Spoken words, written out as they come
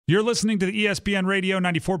You're listening to the ESPN Radio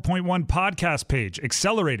 94.1 podcast page,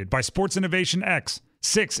 accelerated by Sports Innovation X.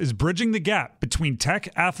 6 is bridging the gap between tech,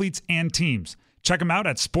 athletes, and teams. Check them out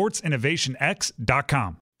at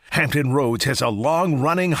sportsinnovationx.com. Hampton Roads has a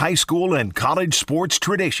long-running high school and college sports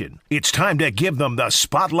tradition. It's time to give them the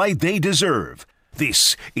spotlight they deserve.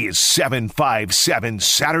 This is 757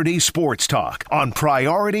 Saturday Sports Talk on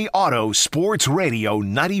Priority Auto Sports Radio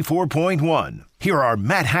 94.1. Here are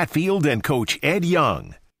Matt Hatfield and Coach Ed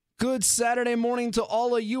Young. Good Saturday morning to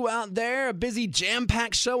all of you out there. A busy,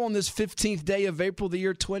 jam-packed show on this 15th day of April, the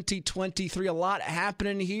year 2023. A lot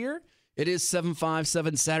happening here. It is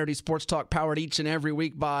 757 Saturday Sports Talk, powered each and every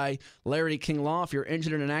week by Larry King Law. If you're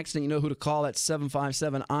injured in an accident, you know who to call. That's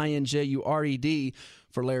 757-INJURED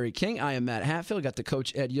for Larry King. I am Matt Hatfield. Got the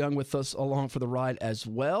Coach Ed Young with us along for the ride as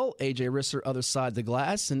well. AJ Risser, other side of the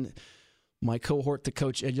glass. And my cohort, the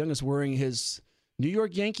Coach Ed Young, is wearing his New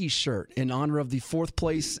York Yankees shirt in honor of the fourth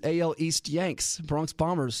place AL East Yanks, Bronx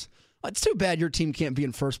Bombers. It's too bad your team can't be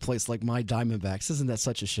in first place like my Diamondbacks. Isn't that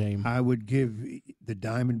such a shame? I would give the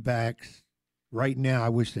Diamondbacks, right now, I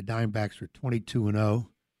wish the Diamondbacks were 22-0.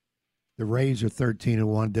 The Rays are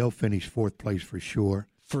 13-1. They'll finish fourth place for sure.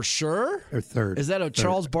 For sure? Or third. Is that a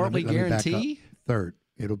Charles Barkley guarantee? Third.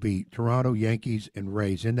 It'll be Toronto, Yankees, and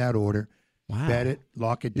Rays in that order. Wow. Bet it,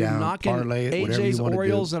 lock it down, parlay it, AJ's whatever you want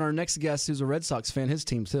Orioles to do. And our next guest, who's a Red Sox fan, his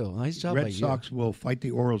team too. Nice job by you. Red Sox will fight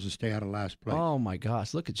the Orioles to stay out of last place. Oh, my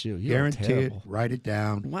gosh. Look at you. You're Guaranteed. terrible. Write it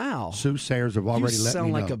down. Wow. Soothsayers have already let me know. You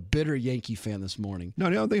sound like a bitter Yankee fan this morning. No,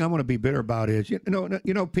 the only thing I'm going to be bitter about is, you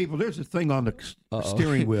know, people, there's a thing on the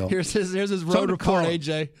steering wheel. Here's his road report,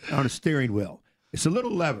 AJ. On a steering wheel. It's a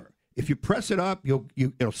little lever. If you press it up,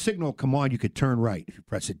 it'll signal come on, you could turn right. If you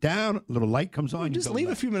press it down, a little light comes on, Just leave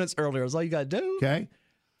a few minutes earlier. That's all you got to do. Okay?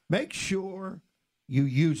 Make sure you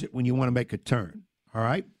use it when you want to make a turn, all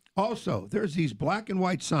right? Also, there's these black and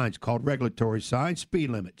white signs called regulatory signs, speed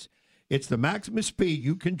limits. It's the maximum speed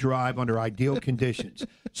you can drive under ideal conditions.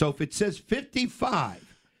 So if it says 55,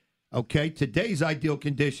 okay, today's ideal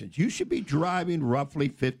conditions, you should be driving roughly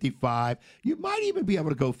 55. You might even be able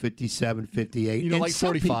to go 57, 58. You don't like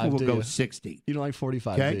 45, some people will do go you? 60. You don't like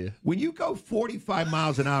 45, Okay? do you? When you go 45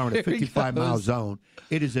 miles an hour in a 55-mile zone,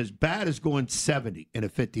 it is as bad as going 70 in a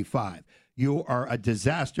 55. You are a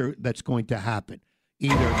disaster that's going to happen.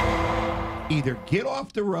 Either get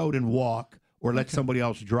off the road and walk or let somebody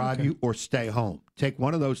else drive you or stay home. Take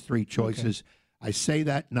one of those three choices. Okay. I say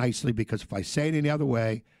that nicely because if I say it any other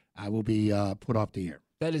way, I will be put off the air.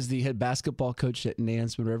 That is the head basketball coach at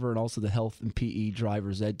Nansemond River and also the health and PE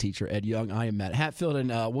driver's ed teacher, Ed Young. I am Matt Hatfield, and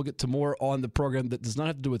we'll get to more on the program that does not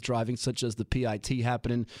have to do with driving, such as the PIT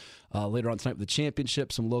happening later on tonight with the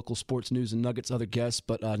championship, some local sports news and nuggets, other guests.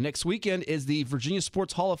 But next weekend is the Virginia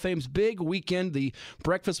Sports Hall of Fame's big weekend, the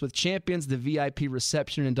Breakfast with Champions, the VIP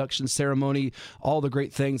reception, induction ceremony, all the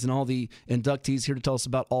great things, and all the inductees. Here to tell us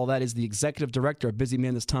about all that is the executive director, a busy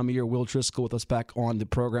man this time of year, Will Driscoll, with us back on the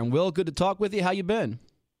program. Will, good to talk with you. How you been?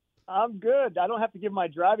 I'm good. I don't have to give my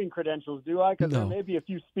driving credentials, do I? Because there may be a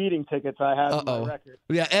few speeding tickets I have on my record.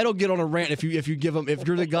 Yeah, Ed will get on a rant if you give him. If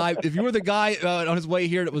you're the guy, if you were the guy on his way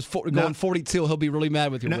here that was going 42, he'll be really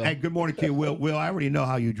mad with you. Will. Hey, good morning to you, Will. Will, I already know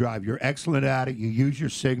how you drive. You're excellent at it. You use your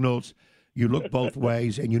signals. You look both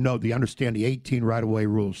ways, and you understand the 18 right-of-way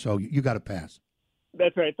rules. So you got to pass.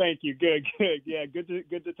 That's right. Thank you. Good. Yeah, good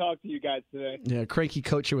to talk to you guys today. Yeah, cranky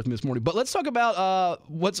coach here with me this morning. But let's talk about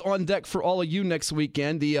what's on deck for all of you next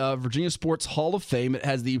weekend. The Virginia Sports Hall of Fame. It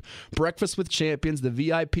has the Breakfast with Champions, the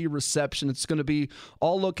VIP reception. It's going to be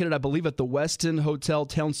all located, I believe, at the Westin Hotel,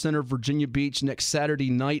 Town Center, Virginia Beach. Next Saturday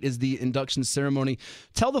night is the induction ceremony.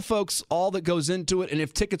 Tell the folks all that goes into it, and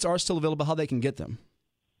if tickets are still available, how they can get them.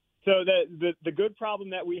 So the good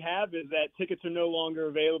problem that we have is that tickets are no longer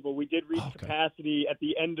available. We did reach capacity at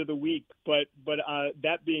the end of the week, but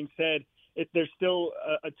that being said, there's still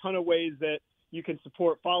a ton of ways that you can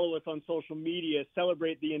support. Follow us on social media,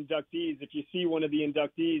 celebrate the inductees. If you see one of the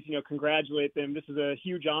inductees, congratulate them. This is a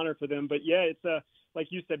huge honor for them. But yeah, it's a,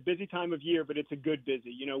 like you said, busy time of year, but it's a good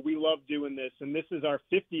busy. We love doing this, and this is our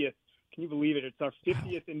 50th. Can you believe it? It's our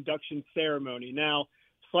 50th induction ceremony. Now,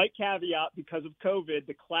 slight caveat, because of COVID,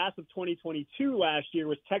 the class of 2022 last year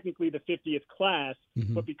was technically the 50th class,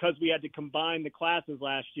 but because we had to combine the classes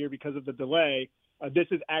last year because of the delay, this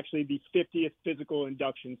is actually the 50th physical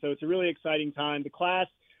induction. So it's a really exciting time. The class,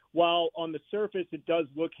 while on the surface it does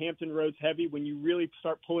look Hampton Roads heavy, when you really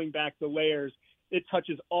start pulling back the layers, it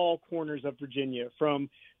touches all corners of Virginia, from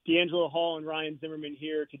D'Angelo Hall and Ryan Zimmerman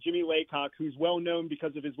here to Jimmy Laycock, who's well known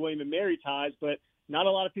because of his William and Mary ties, but not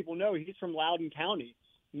a lot of people know he's from Loudoun County.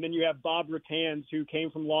 And then you have Bob Ratans, who came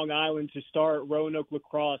from Long Island to start Roanoke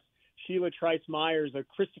Lacrosse. Sheila Trice Myers, a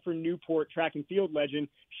Christopher Newport track and field legend.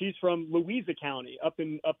 She's from Louisa County, up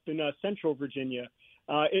in Central Virginia.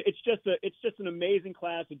 It's just an amazing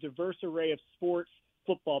class, a diverse array of sports.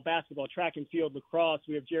 Football, basketball, track and field, lacrosse.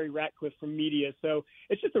 We have Jerry Ratcliffe from media. So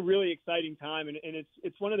it's just a really exciting time. And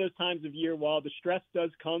it's one of those times of year, while the stress does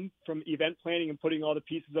come from event planning and putting all the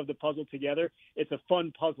pieces of the puzzle together, it's a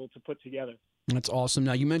fun puzzle to put together. That's awesome.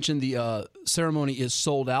 Now, you mentioned the ceremony is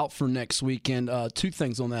sold out for next weekend. Two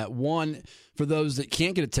things on that. One, for those that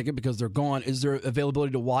can't get a ticket because they're gone, is there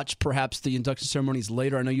availability to watch perhaps the induction ceremonies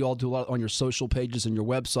later? I know you all do a lot on your social pages and your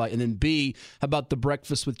website. And then B, how about the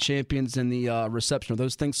Breakfast with Champions and the reception? Are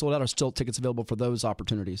those things sold out, or still tickets available for those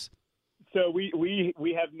opportunities? So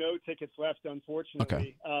we have no tickets left,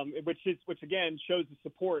 unfortunately, which again shows the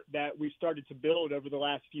support that we've started to build over the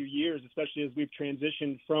last few years, especially as we've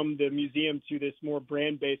transitioned from the museum to this more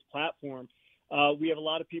brand-based platform. We have a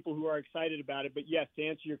lot of people who are excited about it. But yes, to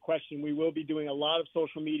answer your question, we will be doing a lot of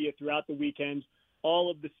social media throughout the weekend. All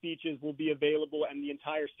of the speeches will be available, and the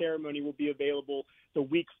entire ceremony will be available the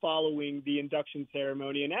week following the induction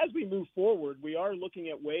ceremony. And as we move forward, we are looking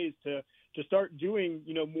at ways to start doing,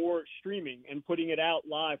 more streaming and putting it out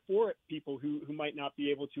live for people who might not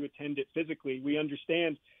be able to attend it physically. We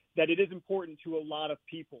understand that it is important to a lot of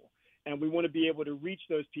people, and we want to be able to reach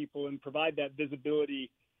those people and provide that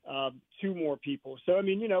visibility to more people. So,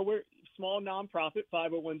 we're a small nonprofit,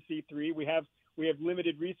 501c3. We have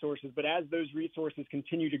limited resources, but as those resources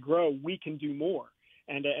continue to grow, we can do more.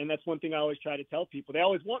 And that's one thing I always try to tell people. They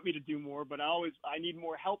always want me to do more, but I need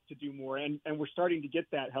more help to do more. And we're starting to get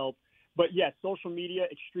that help. But yes, social media,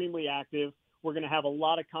 extremely active. We're going to have a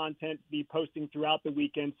lot of content be posting throughout the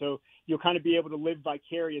weekend. So you'll kind of be able to live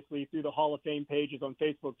vicariously through the Hall of Fame pages on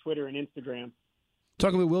Facebook, Twitter, and Instagram.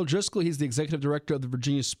 Talking with Will Driscoll, he's the executive director of the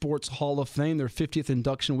Virginia Sports Hall of Fame. Their 50th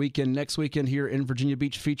induction weekend next weekend here in Virginia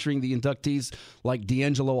Beach, featuring the inductees like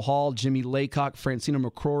D'Angelo Hall, Jimmy Laycock, Francina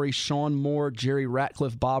McCrory, Sean Moore, Jerry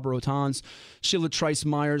Ratcliffe, Bob Rotans, Sheila Trice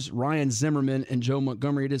Myers, Ryan Zimmerman, and Joe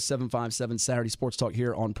Montgomery. It is 757 Saturday Sports Talk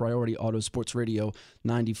here on Priority Auto Sports Radio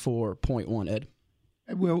 94.1. Ed?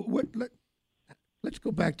 Well, let's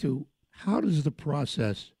go back to how does the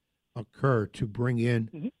process occur to bring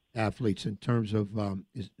in athletes in terms of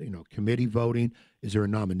committee voting? Is there a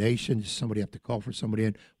nomination? Does somebody have to call for somebody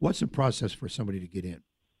in? What's the process for somebody to get in?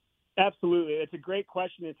 Absolutely. It's a great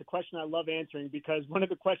question. It's a question I love answering, because one of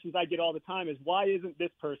the questions I get all the time is, why isn't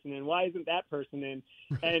this person in? Why isn't that person in?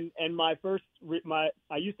 And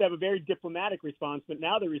I used to have a very diplomatic response, but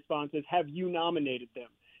now the response is, have you nominated them?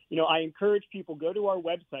 I encourage people, go to our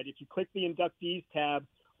website. If you click the inductees tab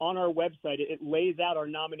on our website, it lays out our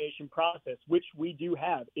nomination process, which we do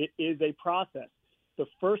have. It is a process. The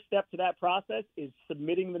first step to that process is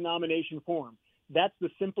submitting the nomination form. That's the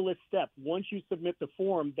simplest step. Once you submit the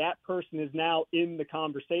form, that person is now in the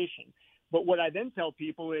conversation. But what I then tell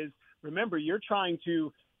people is, remember, you're trying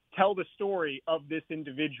to tell the story of this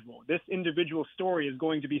individual. This individual story is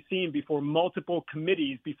going to be seen before multiple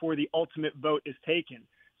committees before the ultimate vote is taken.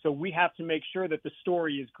 So we have to make sure that the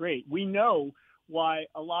story is great. We know why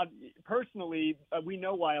we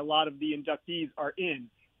know why a lot of the inductees are in,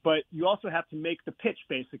 but you also have to make the pitch.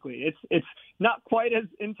 Basically, it's not quite as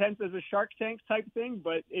intense as a Shark Tank type thing,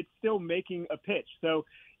 but it's still making a pitch. So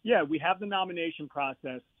yeah, we have the nomination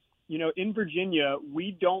process. In Virginia,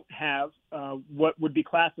 we don't have what would be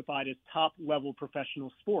classified as top level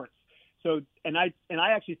professional sports. So, and I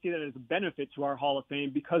actually see that as a benefit to our Hall of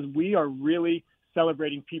Fame, because we are really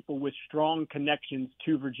celebrating people with strong connections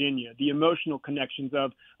to Virginia, the emotional connections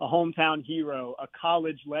of a hometown hero, a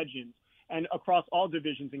college legend, and across all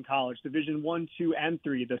divisions in college, Division 1, 2, and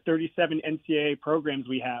 3, the 37 NCAA programs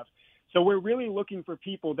we have. So we're really looking for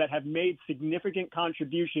people that have made significant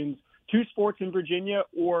contributions to sports in Virginia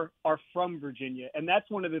or are from Virginia. And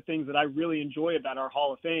that's one of the things that I really enjoy about our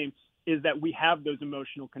Hall of Fame, is that we have those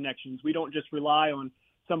emotional connections. We don't just rely on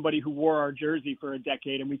somebody who wore our jersey for a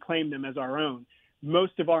decade and we claim them as our own.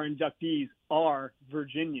 Most of our inductees are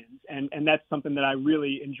Virginians, and that's something that I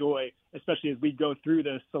really enjoy, especially as we go through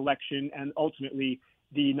the selection and ultimately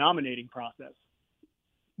the nominating process.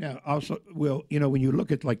 Now, also, Will, when you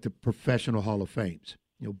look at like the professional Hall of Fames,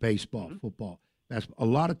 baseball, football, basketball,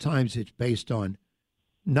 a lot of times it's based on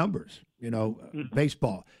numbers.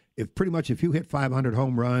 Baseball, if you hit 500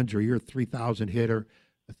 home runs, or you're a 3,000 hitter,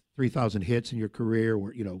 3,000 hits in your career,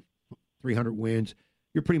 or 300 wins,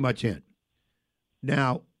 you're pretty much in.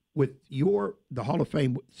 Now, with the Hall of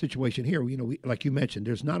Fame situation here, like you mentioned,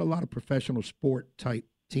 there's not a lot of professional sport type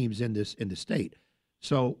teams in the state.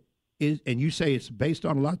 So, and you say it's based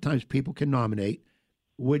on, a lot of times people can nominate.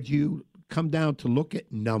 Would you come down to look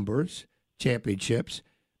at numbers, championships,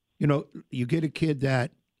 You get a kid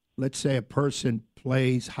that, let's say a person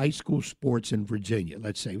plays high school sports in Virginia.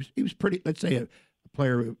 Let's say he was pretty, let's say a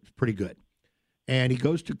player was pretty good. And he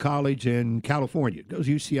goes to college in California, goes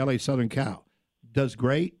to UCLA, Southern Cal, does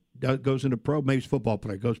great, goes into pro, maybe he's a football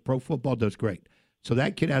player, goes pro football, does great. So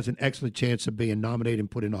that kid has an excellent chance of being nominated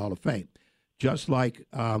and put in the Hall of Fame. Just like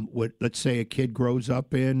let's say a kid grows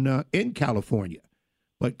up in California,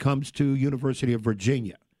 but comes to University of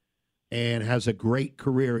Virginia and has a great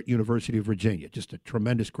career at University of Virginia, just a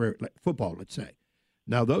tremendous career at football, let's say.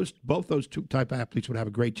 Now, both those two type of athletes would have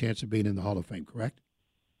a great chance of being in the Hall of Fame, correct?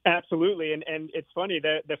 Absolutely, and it's funny,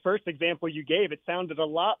 the first example you gave, it sounded a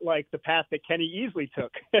lot like the path that Kenny Easley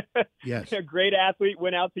took. Yes. A great athlete,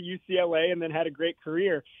 went out to UCLA and then had a great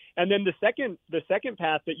career. And then the second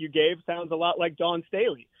path that you gave sounds a lot like Dawn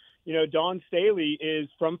Staley. Dawn Staley is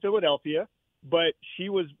from Philadelphia, but she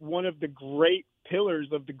was one of the great pillars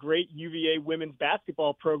of the great UVA women's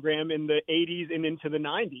basketball program in the 80s and into the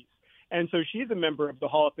 90s. And so she's a member of the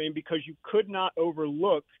Hall of Fame because you could not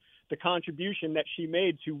overlook the contribution that she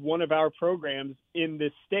made to one of our programs in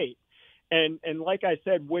this state. And like I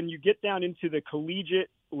said, when you get down into the collegiate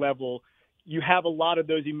level, you have a lot of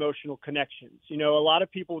those emotional connections. A lot of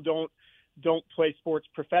people don't play sports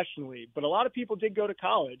professionally, but a lot of people did go to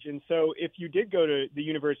college. And so if you did go to the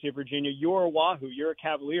University of Virginia, you're a Wahoo, you're a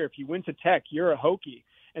Cavalier. If you went to Tech, you're a Hokie.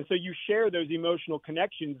 And so you share those emotional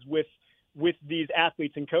connections with these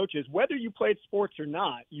athletes and coaches. Whether you played sports or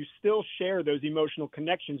not, you still share those emotional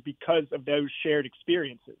connections because of those shared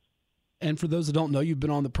experiences. And for those that don't know, you've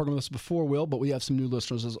been on the program with us before, Will, but we have some new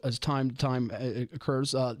listeners as time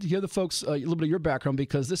occurs. Hear the folks a little bit of your background,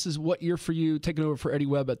 because this is what year for you taking over for Eddie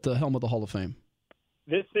Webb at the helm of the Hall of Fame?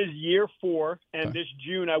 This is year 4, and Okay. this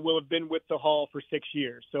June I will have been with the Hall for 6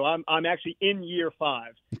 years. So I'm actually in year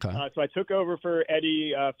 5. Okay. So I took over for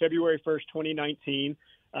Eddie February 1st, 2019.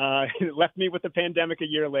 It left me with the pandemic a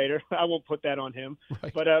year later. I won't put that on him.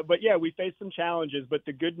 Right. But yeah, we faced some challenges. But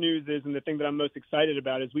the good news is, and the thing that I'm most excited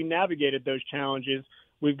about, is we navigated those challenges.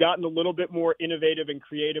 We've gotten a little bit more innovative and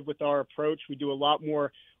creative with our approach. We do a lot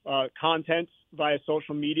more content via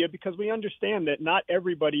social media because we understand that not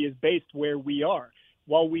everybody is based where we are.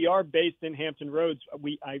 While we are based in Hampton Roads,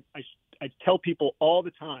 I tell people all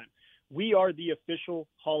the time, we are the official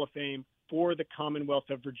Hall of Fame for the Commonwealth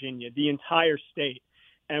of Virginia, the entire state.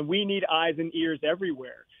 And we need eyes and ears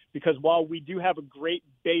everywhere, because while we do have a great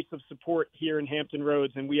base of support here in Hampton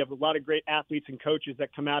Roads, and we have a lot of great athletes and coaches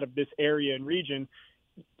that come out of this area and region,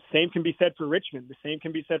 same can be said for Richmond. The same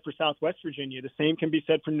can be said for Southwest Virginia. The same can be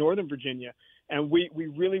said for Northern Virginia. And we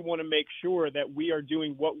really want to make sure that we are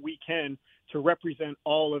doing what we can to represent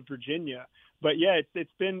all of Virginia. But yeah,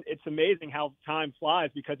 it's amazing how time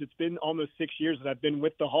flies, because it's been almost 6 years that I've been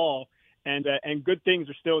with the Hall. And good things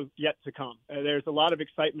are still yet to come. There's a lot of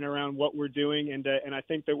excitement around what we're doing, and I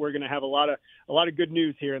think that we're going to have a lot of good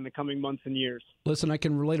news here in the coming months and years. Listen, I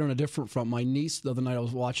can relate on a different front. My niece, the other night, I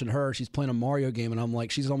was watching her. She's playing a Mario game, and I'm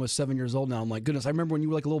like, she's almost 7 years old now. I'm like, goodness, I remember when you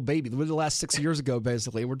were like a little baby. The last 6 years ago,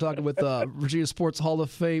 basically. We're talking with Virginia Sports Hall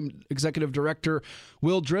of Fame Executive Director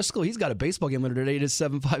Will Driscoll. He's got a baseball game later today. It is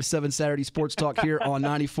 757 Saturday Sports Talk here on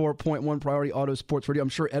 94.1 Priority Auto Sports Radio. I'm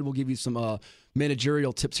sure Ed will give you some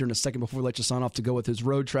managerial tips here in a second before we let you sign off to go with his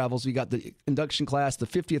road travels. We got the induction class, the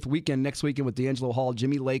 50th weekend next weekend with D'Angelo Hall,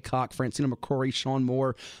 Jimmy Laycock, Francina McCrory, Sean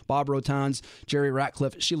Moore, Bob Rotans, Jerry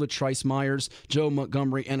Ratcliffe, Sheila Trice Myers, Joe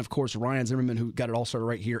Montgomery, and of course Ryan Zimmerman, who got it all started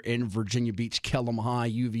right here in Virginia Beach, Kellum High,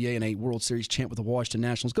 UVA, and a World Series champ with the Washington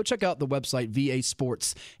Nationals. Go check out the website,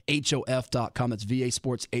 vasportshof.com. That's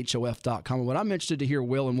vasportshof.com. And what I'm interested to hear,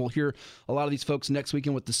 Will, and we'll hear a lot of these folks next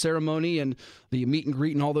weekend with the ceremony and the meet and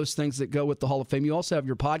greet and all those things that go with the Hall of Fame. You also have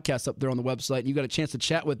your podcast up there on the website, and you got a chance to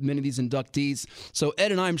chat with many of these inductees. So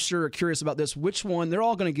Ed and I, I'm sure, are curious about this. Which one? They're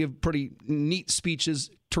all going to give pretty neat speeches,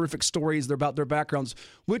 terrific stories. They're about their backgrounds.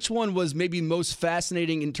 Which one was maybe most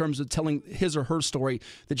fascinating in terms of telling his or her story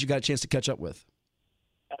that you got a chance to catch up with?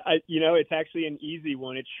 It's actually an easy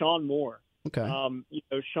one. It's Sean Moore. Okay.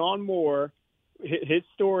 Sean Moore, his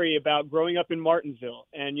story about growing up in Martinsville.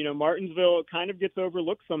 And, Martinsville kind of gets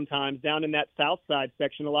overlooked sometimes down in that south side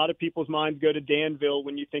section. A lot of people's minds go to Danville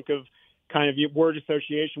when you think of kind of your word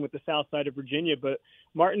association with the south side of Virginia. But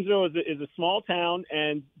Martinsville is a small town,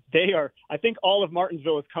 and I think all of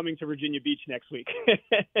Martinsville is coming to Virginia Beach next week.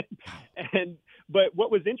 But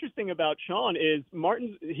what was interesting about Sean is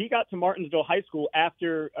he got to Martinsville High School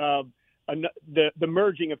after the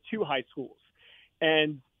merging of two high schools.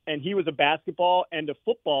 And he was a basketball and a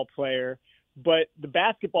football player, but the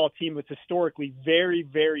basketball team was historically very,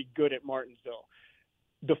 very good at Martinsville.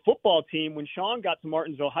 The football team, when Sean got to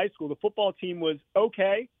Martinsville High School, the football team was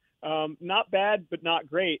okay, not bad, but not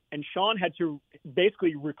great. And Sean had to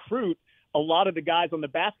basically recruit a lot of the guys on the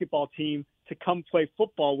basketball team to come play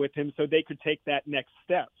football with him so they could take that next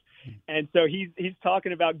step. And so he's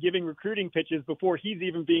talking about giving recruiting pitches before he's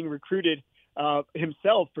even being recruited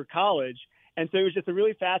himself for college. And so it was just a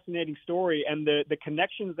really fascinating story, and the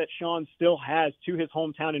connections that Sean still has to his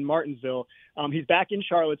hometown in Martinsville. He's back in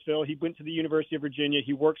Charlottesville. He went to the University of Virginia.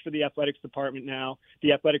 He works for the athletic department now,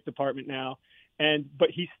 but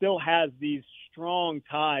he still has these strong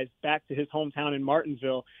ties back to his hometown in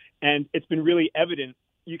Martinsville, and it's been really evident.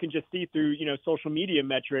 You can just see through, social media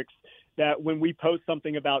metrics that when we post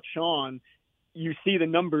something about Sean, you see the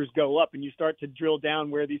numbers go up, and you start to drill down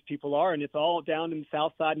where these people are. And it's all down in the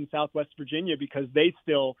South Side and Southwest Virginia because they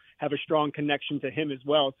still have a strong connection to him as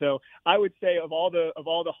well. So I would say of all the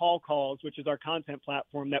Hall Calls, which is our content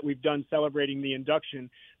platform that we've done celebrating the induction,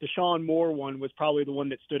 the Sean Moore one was probably the one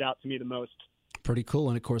that stood out to me the most. Pretty cool.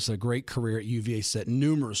 And, of course, a great career at UVA, set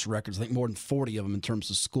numerous records, I think more than 40 of them in terms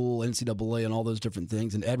of school, NCAA, and all those different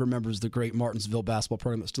things. And Ed remembers the great Martinsville basketball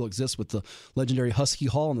program that still exists with the legendary Husky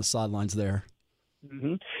Hall on the sidelines there.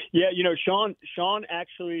 Mm-hmm. Yeah, Sean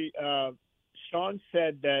actually Sean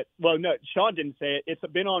said that – well, no, Sean didn't say it. It's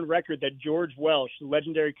been on record that George Welsh, the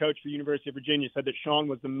legendary coach for the University of Virginia, said that Sean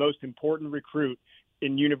was the most important recruit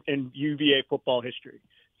in UVA football history.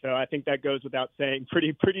 So I think that goes without saying.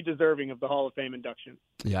 Pretty deserving of the Hall of Fame induction.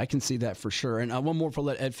 Yeah, I can see that for sure. And one more before I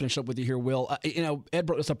let Ed finish up with you here, Will. Ed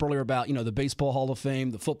brought this up earlier about, the Baseball Hall of Fame,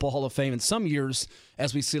 the Football Hall of Fame. And some years,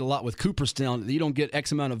 as we see it a lot with Cooperstown, you don't get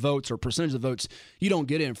X amount of votes or percentage of votes, you don't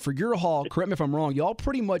get in. For your hall, correct me if I'm wrong, y'all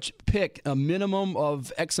pretty much pick a minimum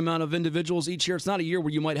of X amount of individuals each year. It's not a year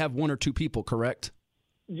where you might have one or two people, correct?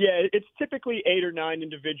 Yeah, it's typically 8 or 9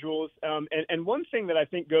 individuals. And one thing that I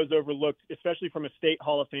think goes overlooked, especially from a state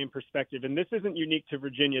Hall of Fame perspective, and this isn't unique to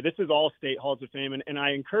Virginia, this is all state Halls of Fame. And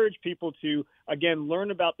I encourage people to, again,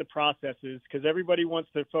 learn about the processes, because everybody wants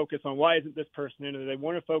to focus on why isn't this person in, and they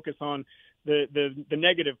want to focus on the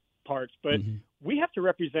negative parts. But we have to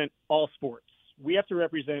represent all sports. We have to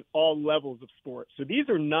represent all levels of sports. So these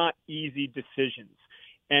are not easy decisions.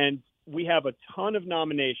 And we have a ton of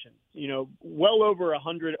nominations, well over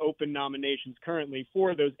 100 open nominations currently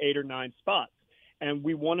for those 8 or 9 spots. And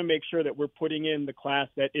we want to make sure that we're putting in the class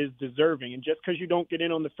that is deserving. And just because you don't get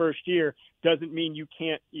in on the first year doesn't mean you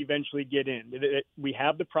can't eventually get in. We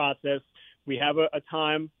have the process. We have a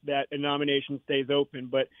time that a nomination stays open.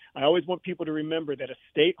 But I always want people to remember that a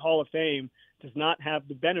state Hall of Fame does not have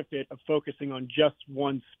the benefit of focusing on just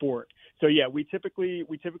one sport. So, yeah, we typically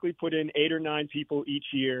put in 8 or 9 people each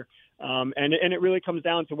year, and it really comes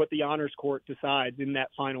down to what the honors court decides in that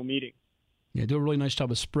final meeting. Yeah, do a really nice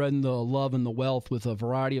job of spreading the love and the wealth with a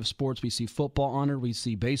variety of sports. We see football honored, we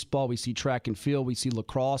see baseball, we see track and field, we see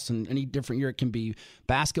lacrosse, and any different year it can be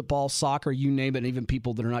basketball, soccer, you name it, and even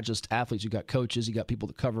people that are not just athletes. You got coaches, you got people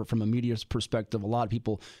that cover it from a media perspective. A lot of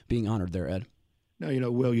people being honored there, Ed.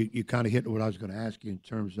 No, Will, you kind of hit what I was going to ask you in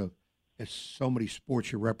terms of there's so many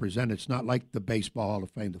sports you represent. It's not like the Baseball Hall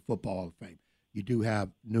of Fame, the Football Hall of Fame. You do have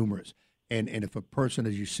numerous. And if a person,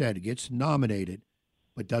 as you said, gets nominated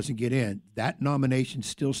but doesn't get in, that nomination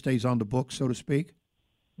still stays on the book, so to speak?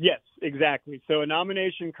 Yes, exactly. So a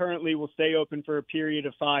nomination currently will stay open for a period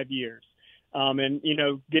of 5 years. And,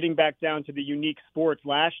 getting back down to the unique sports,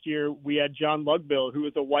 last year we had John Lugbill, who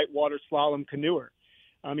was a whitewater slalom canoer.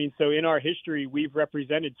 So in our history, we've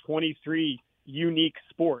represented 23 unique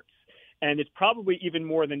sports. And it's probably even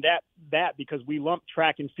more than that because we lumped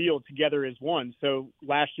track and field together as one. So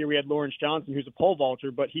last year we had Lawrence Johnson, who's a pole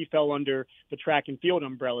vaulter, but he fell under the track and field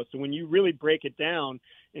umbrella. So when you really break it down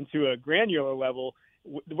into a granular level,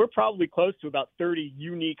 we're probably close to about 30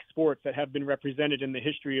 unique sports that have been represented in the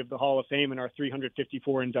history of the Hall of Fame and our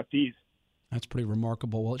 354 inductees. That's pretty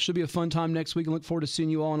remarkable. Well, it should be a fun time next week. I look forward to seeing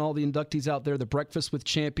you all and all the inductees out there, the Breakfast with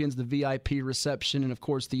Champions, the VIP reception, and, of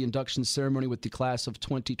course, the induction ceremony with the class of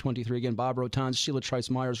 2023. Again, Bob Rotans, Sheila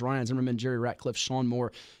Trice-Myers, Ryan Zimmerman, Jerry Ratcliffe, Sean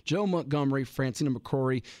Moore, Joe Montgomery, Francina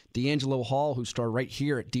McCrory, D'Angelo Hall, who started right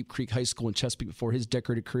here at Deep Creek High School in Chesapeake before his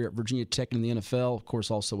decorated career at Virginia Tech and in the NFL, of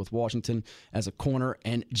course, also with Washington as a corner,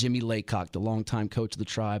 and Jimmy Laycock, the longtime coach of the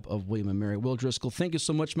tribe of William and Mary. Will Driscoll, thank you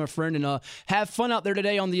so much, my friend, and have fun out there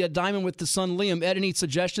today on the Diamond with the Sun. Liam, Ed, any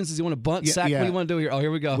suggestions? Does he want to bunt, sack? Yeah. What do you want to do here? Oh, here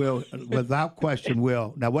we go. Will, without question,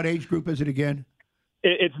 Will. Now, what age group is it again?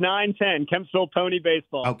 It's 9-10, Kempsville Pony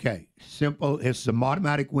Baseball. Okay, simple. It's an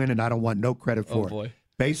automatic win, and I don't want no credit for it. Boy.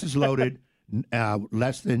 Bases loaded,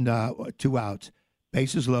 less than 2 outs.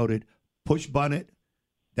 Bases loaded, push bunt it,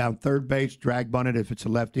 down third base, drag bunt it if it's a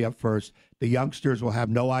lefty up first. The youngsters will have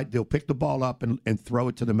no idea. They'll pick the ball up and throw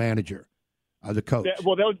it to the manager. the coach.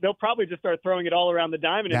 Well, they'll probably just start throwing it all around the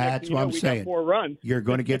diamond. And That's what I'm saying. Got 4 runs. You're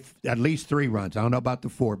going to get at least 3 runs. I don't know about the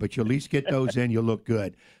 4, but you at least get those in. You'll look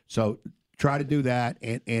good. So try to do that.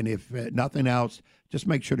 And if nothing else, just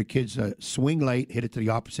make sure the kids swing late, hit it to the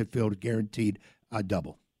opposite field, guaranteed a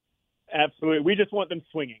double. Absolutely. We just want them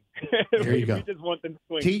swinging. There you go. We just want them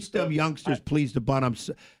swinging. Teach them youngsters, please, to bunt.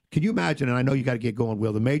 Can you imagine, and I know you got to get going,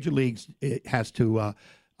 Will, the major leagues has to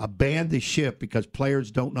ban the ship because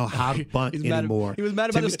players don't know how to bunt anymore. He was mad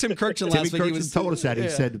about this Tim Kirchin last week. Tim Kirchin told us that. He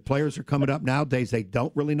said the players are coming up nowadays. They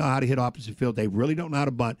don't really know how to hit opposite field. They really don't know how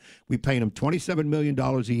to bunt. We pay them $27 million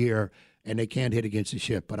a year, and they can't hit against the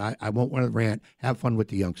ship. But I won't want to rant. Have fun with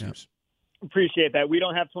the youngsters. Appreciate that. We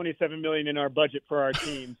don't have $27 million in our budget for our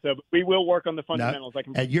team, so we will work on the fundamentals.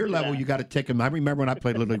 Now, at your level, you got to take them. I remember when I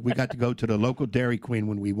played Little League, we got to go to the local Dairy Queen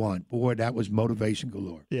when we won. Boy, that was motivation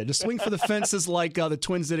galore. Yeah, just swing for the fences like the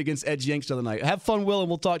Twins did against Ed Yanks the other night. Have fun, Will, and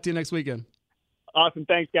we'll talk to you next weekend. Awesome.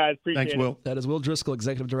 Thanks, guys. Appreciate it. Thanks, Will. That is Will Driscoll,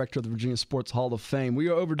 Executive Director of the Virginia Sports Hall of Fame. We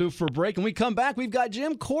are overdue for a break. When we come back, we've got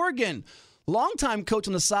Jim Corrigan, longtime coach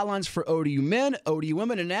on the sidelines for ODU men, ODU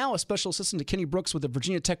women, and now a special assistant to Kenny Brooks with the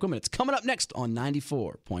Virginia Tech women. It's coming up next on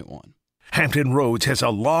 94.1. Hampton Roads has a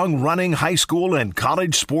long-running high school and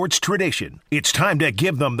college sports tradition. It's time to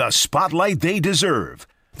give them the spotlight they deserve.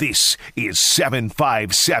 This is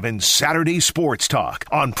 757 Saturday Sports Talk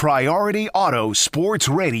on Priority Auto Sports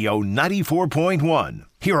Radio 94.1.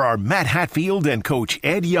 Here are Matt Hatfield and Coach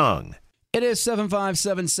Ed Young. It is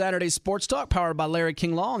 757 Saturday Sports Talk, powered by Larry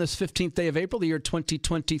King Law on this 15th day of April, the year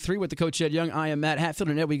 2023. With the Coach Ed Young, I am Matt Hatfield,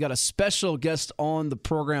 and Ed, we got a special guest on the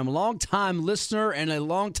program, longtime listener and a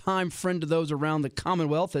longtime friend to those around the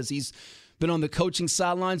Commonwealth, as he's been on the coaching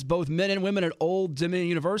sidelines, both men and women at Old Dominion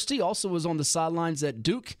University, also was on the sidelines at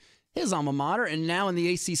Duke, his alma mater, and now in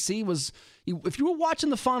the ACC. If you were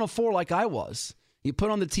watching the Final Four like I was, you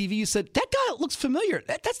put on the TV, you said, that guy looks familiar.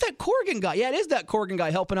 That's that Corrigan guy. Yeah, it is that Corrigan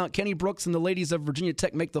guy helping out Kenny Brooks and the ladies of Virginia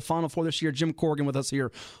Tech make the Final Four this year. Jim Corrigan with us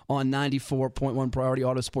here on 94.1 Priority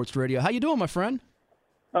Auto Sports Radio. How you doing, my friend?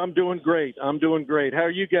 I'm doing great. How are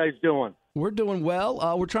you guys doing? We're doing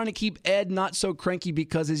well. We're trying to keep Ed not so cranky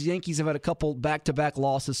because his Yankees have had a couple back-to-back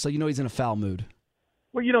losses, so he's in a foul mood.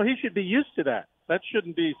 Well, he should be used to that. That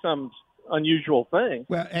shouldn't be some unusual thing.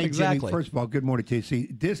 Well, hey, exactly. Jimmy, first of all, good morning to you. See,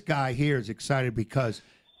 this guy here is excited because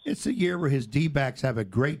it's a year where his D-backs have a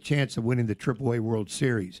great chance of winning the AAA World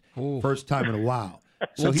Series. Ooh. First time in a while.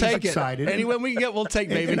 So we'll he's take excited. It. Anyone we can get, we'll take,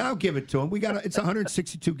 baby. And I'll give it to him. It's a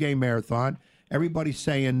 162-game marathon. Everybody's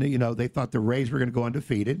saying, they thought the Rays were going to go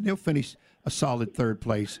undefeated, and they'll finish a solid third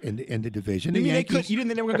place in the division. You didn't think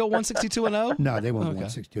they were going to go 162-0? No, they won't go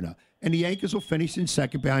 162-0. And the Yankees will finish in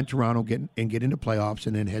second behind Toronto, get into playoffs,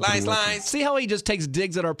 and then head to the World Series. See how he just takes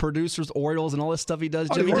digs at our producers, Orioles, and all this stuff he does,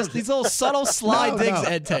 Jimmy? These little subtle slide digs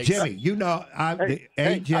Ed takes. Jimmy,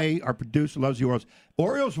 AJ, our producer, loves the Orioles.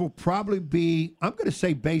 Orioles will probably be, I'm going to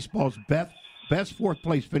say, baseball's best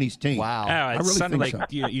fourth-place finish team. Wow. It really sounded think like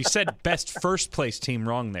so. you said best first-place team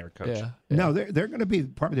wrong there, Coach. Yeah. No, they're going to be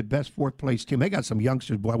probably the best fourth-place team. They got some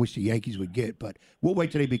youngsters, boy, I wish the Yankees would get, but we'll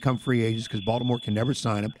wait till they become free agents because Baltimore can never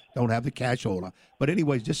sign them, don't have the cash holder. But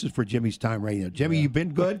anyways, this is for Jimmy's time right now. Jimmy, you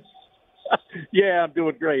been good? Yeah, I'm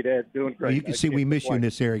doing great, Ed. Doing great. Well, you can see we miss you in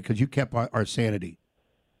this area because you kept our sanity.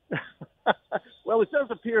 Well, it does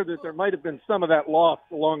appear that there might have been some of that lost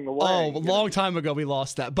along the way. Oh, a long time ago we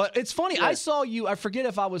lost that. But it's funny. Yeah. I saw you. I forget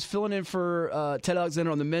if I was filling in for Ted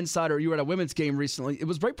Alexander on the men's side or you were at a women's game recently. It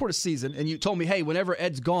was right before the season, and you told me, hey, whenever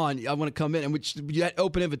Ed's gone, I want to come in. And which you had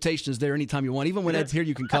open invitations there anytime you want. Even when Ed's here,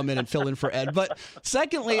 you can come in and fill in for Ed. But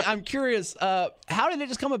secondly, I'm curious, how did it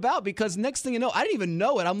just come about? Because next thing you know, I didn't even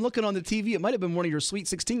know it. I'm looking on the TV. It might have been one of your Sweet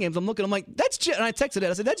 16 games. I'm like, that's Jim. And I texted Ed.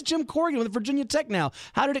 I said, that's Jim Corrigan with Virginia Tech now.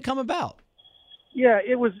 How did it come about? Yeah,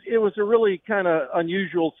 it was a really kind of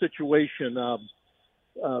unusual situation.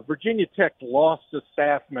 Virginia Tech lost a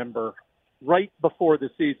staff member right before the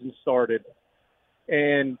season started,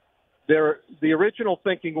 and the original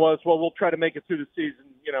thinking was, well, we'll try to make it through the season,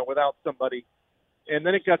 without somebody. And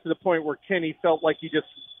then it got to the point where Kenny felt like he just,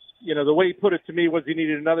 the way he put it to me was he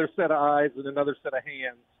needed another set of eyes and another set of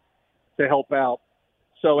hands to help out.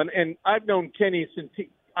 So, and I've known Kenny since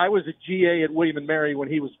I was a GA at William & Mary when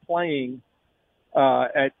he was playing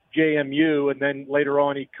at JMU, and then later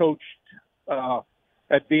on he coached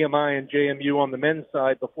at VMI and JMU on the men's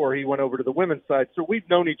side before he went over to the women's side. So we've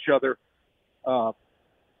known each other,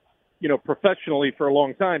 professionally for a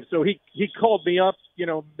long time. So he called me up,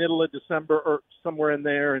 middle of December or somewhere in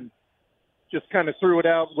there, and just kind of threw it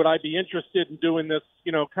out. Would I be interested in doing this,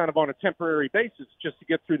 kind of on a temporary basis just to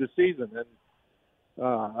get through the season? And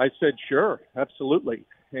I said, sure, absolutely.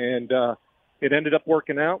 And it ended up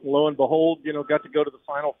working out. And lo and behold, got to go to the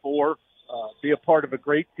Final Four, be a part of a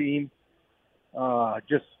great team. It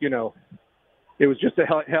was just a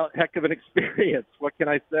heck of an experience. What can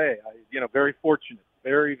I say? Very fortunate,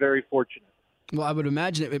 very, very fortunate. Well, I would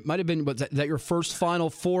imagine it might have been that your first Final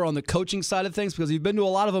Four on the coaching side of things, because you've been to a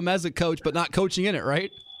lot of them as a coach, but not coaching in it, right?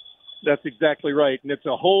 That's exactly right. And it's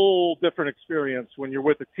a whole different experience when you're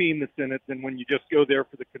with a team that's in it than when you just go there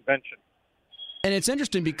for the convention. And it's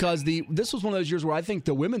interesting because this was one of those years where I think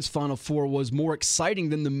the women's Final Four was more exciting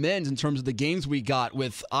than the men's in terms of the games we got,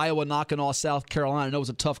 with Iowa knocking off South Carolina. I know it was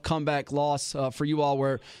a tough comeback loss for you all,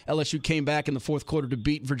 where LSU came back in the fourth quarter to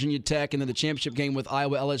beat Virginia Tech, and then the championship game with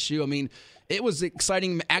Iowa-LSU. I mean, it was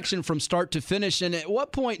exciting action from start to finish. And at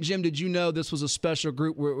what point, Jim, did you know this was a special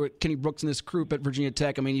group with Kenny Brooks and this group at Virginia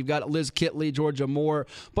Tech? I mean, you've got Liz Kitley, Georgia Moore,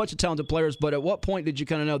 a bunch of talented players, but at what point did you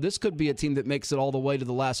kind of know this could be a team that makes it all the way to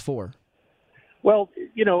the last four? Well,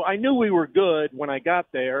 I knew we were good when I got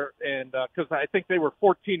there, and because I think they were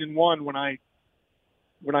 14-1 when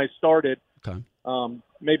I started, okay.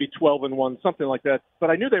 Maybe 12-1, something like that. But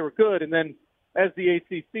I knew they were good, and then as the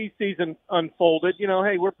ACC season unfolded,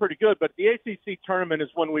 hey, we're pretty good. But the ACC tournament is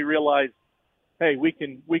when we realized, hey, we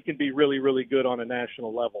can be really, really good on a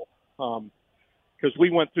national level. Because we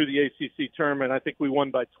went through the ACC tournament, I think we won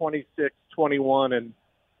by 26, 21, and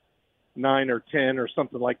 9 or 10 or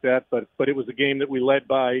something like that, but it was a game that we led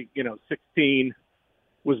by 16,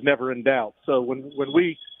 was never in doubt. So when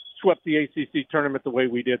we swept the ACC tournament the way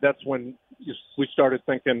we did, that's when we started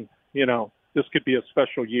thinking this could be a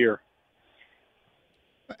special year.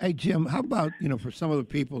 Hey Jim, how about for some of the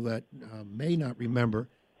people that may not remember,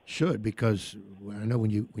 should, because I know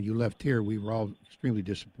when you left here we were all extremely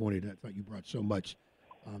disappointed. I thought you brought so much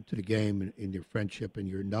to the game in your friendship and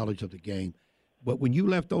your knowledge of the game. But when you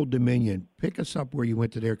left Old Dominion, pick us up where you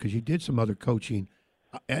went to there, because you did some other coaching.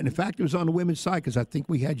 And, in fact, it was on the women's side, because I think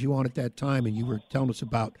we had you on at that time, and you were telling us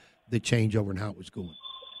about the changeover and how it was going.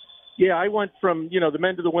 Yeah, I went from, the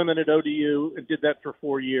men to the women at ODU and did that for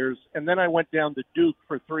 4 years. And then I went down to Duke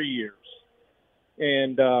for 3 years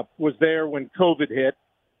and was there when COVID hit.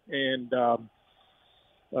 And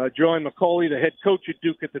Joanne McCauley, the head coach at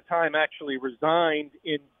Duke at the time, actually resigned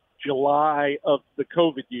in July of the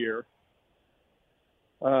COVID year.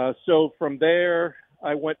 So from there,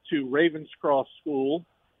 I went to Ravenscroft School,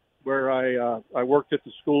 where I worked at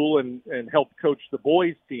the school and helped coach the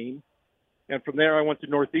boys team. And from there, I went to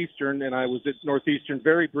Northeastern, and I was at Northeastern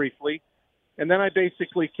very briefly. And then I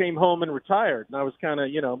basically came home and retired. And I was kind of,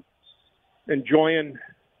 enjoying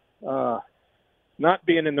not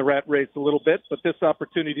being in the rat race a little bit. But this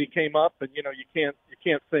opportunity came up, and, you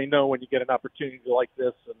can't say no when you get an opportunity like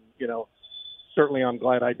this. And, certainly I'm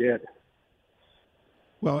glad I did.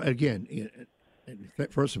 Well, again,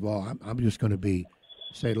 first of all, I'm just going to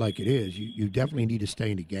say it like it is. You definitely need to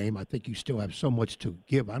stay in the game. I think you still have so much to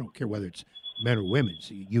give. I don't care whether it's men or women.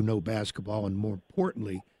 So basketball, and more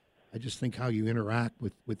importantly, I just think how you interact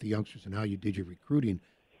with the youngsters and how you did your recruiting,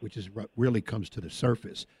 which is what really comes to the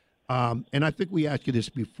surface. And I think we asked you this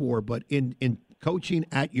before, but in coaching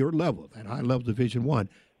at your level, at high level Division I,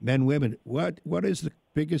 men, women, what is the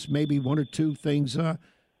biggest maybe one or two things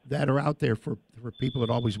that are out there for people that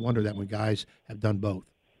always wonder that when guys have done both?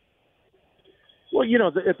 Well,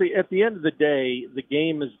 at the end of the day, the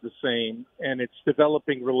game is the same, and it's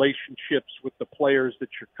developing relationships with the players that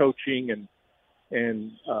you're coaching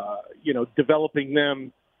and developing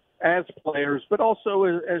them as players, but also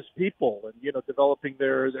as people, and, developing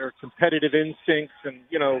their competitive instincts and,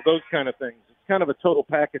 those kind of things. It's kind of a total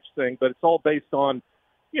package thing, but it's all based on,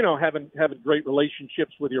 having great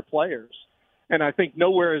relationships with your players. And I think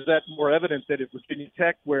nowhere is that more evident than at Virginia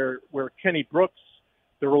Tech, where Kenny Brooks,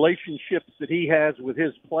 the relationships that he has with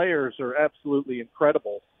his players are absolutely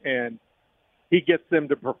incredible. And he gets them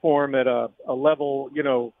to perform at a level,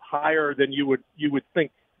 higher than you would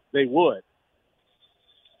think they would.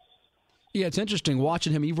 Yeah, it's interesting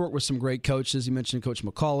watching him. You've worked with some great coaches. You mentioned Coach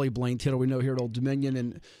McCauley, Blaine Tittle, we know here at Old Dominion,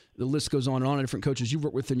 and the list goes on and on of different coaches you've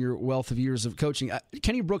worked with in your wealth of years of coaching.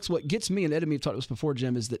 Kenny Brooks, what gets me, and Ed and me have talked about this before,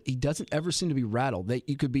 Jim, is that he doesn't ever seem to be rattled.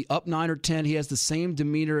 You could be up 9 or 10. He has the same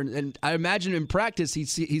demeanor, and I imagine in practice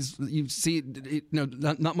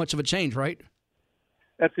not much of a change, right?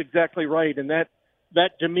 That's exactly right, and that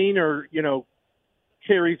demeanor,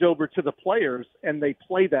 carries over to the players, and they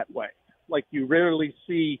play that way. Like, you rarely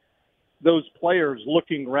see those players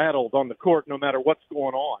looking rattled on the court no matter what's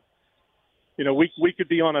going on. We could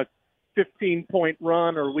be on a 15-point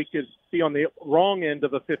run, or we could be on the wrong end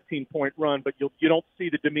of a 15-point run, but you don't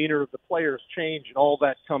see the demeanor of the players change, and all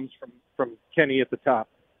that comes from Kenny at the top.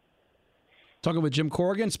 Talking with Jim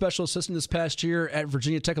Corrigan, special assistant this past year at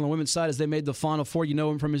Virginia Tech on the women's side as they made the Final Four. You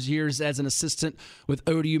know him from his years as an assistant with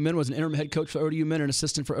ODU men, was an interim head coach for ODU men, an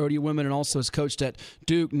assistant for ODU women, and also has coached at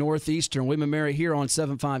Duke, Northeastern. William and Mary here on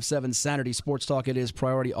 757 Saturday Sports Talk. It is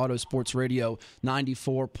Priority Auto Sports Radio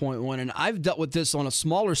 94.1. And I've dealt with this on a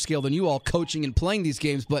smaller scale than you all, coaching and playing these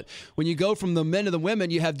games. But when you go from the men to the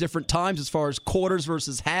women, you have different times as far as quarters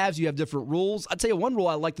versus halves. You have different rules. I'll tell you one rule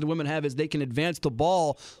I like that the women have is they can advance the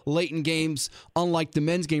ball late in games, unlike the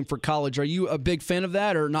men's game for college. Are you a big fan of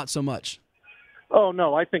that or not so much? Oh,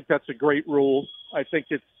 no, I think that's a great rule. I think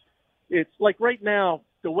it's like right now,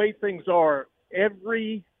 the way things are,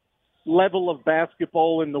 every level of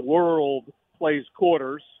basketball in the world plays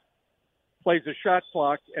quarters, plays a shot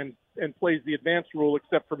clock, and plays the advanced rule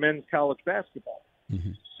except for men's college basketball.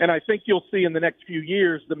 Mm-hmm. And I think you'll see in the next few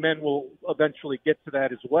years the men will eventually get to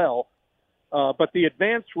that as well. But the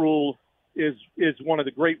advanced rule is one of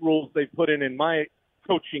the great rules they've put in my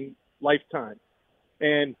coaching lifetime.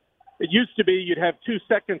 And it used to be you'd have 2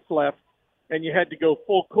 seconds left and you had to go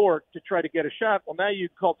full court to try to get a shot. Well, now you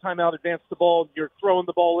call timeout, advance the ball, you're throwing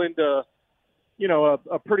the ball into,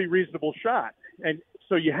 a pretty reasonable shot. And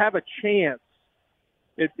so you have a chance.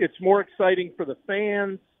 It's more exciting for the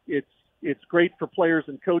fans. It's great for players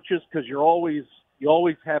and coaches because you always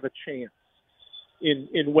have a chance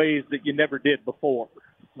in ways that you never did before.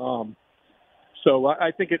 So I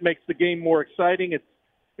think it makes the game more exciting.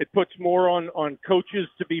 It puts more on coaches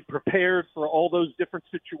to be prepared for all those different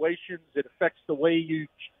situations. It affects the way you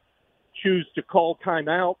choose to call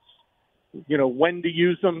timeouts, when to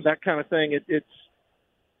use them, that kind of thing.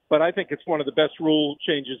 But I think it's one of the best rule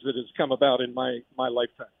changes that has come about in my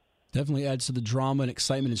lifetime. Definitely adds to the drama and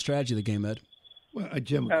excitement and strategy of the game, Ed. Well,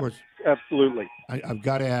 Jim, of course. Absolutely. I've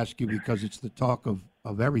got to ask you because it's the talk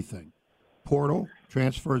of everything. Portal,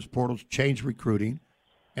 transfers, portals, change recruiting,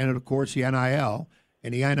 and, of course, the NIL.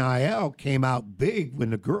 And the NIL came out big when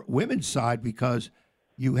the women's side because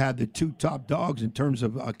you had the 2 top dogs in terms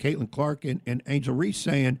of Caitlin Clark and Angel Reese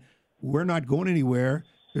saying, we're not going anywhere.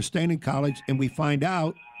 They're staying in college, and we find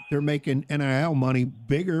out they're making NIL money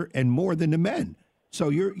bigger and more than the men. So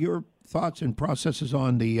your thoughts and processes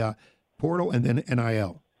on the portal and then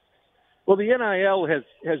NIL? Well, the NIL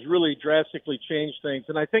has really drastically changed things.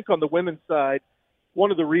 And I think on the women's side,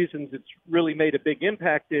 one of the reasons it's really made a big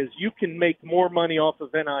impact is you can make more money off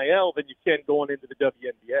of NIL than you can going into the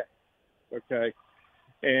WNBA. Okay.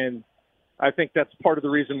 And I think that's part of the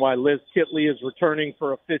reason why Liz Kitley is returning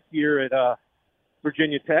for a 5th year at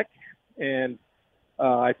Virginia Tech. And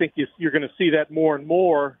I think you're going to see that more and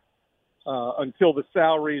more until the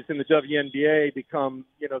salaries in the WNBA become,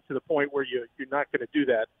 to the point where you're not going to do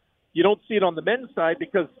that. You don't see it on the men's side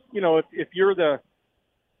because, if you're the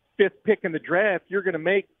 5th pick in the draft, you're going to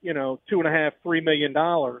make, $2.5-3 million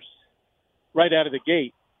right out of the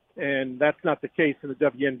gate. And that's not the case in the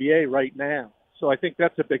WNBA right now. So I think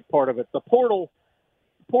that's a big part of it. The portal's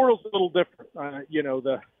a little different.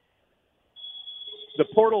 The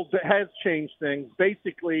portal has changed things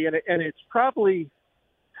basically, and it's probably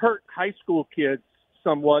hurt high school kids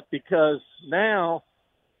somewhat because now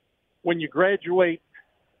when you graduate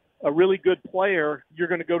a really good player, you're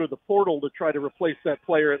going to go to the portal to try to replace that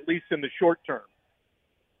player, at least in the short term.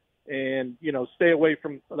 And, stay away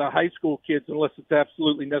from the high school kids unless it's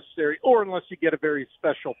absolutely necessary or unless you get a very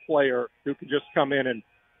special player who can just come in and,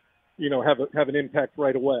 have an impact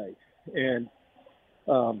right away. And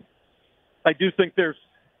I do think there's,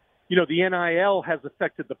 the NIL has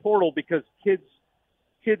affected the portal because kids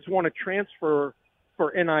want to transfer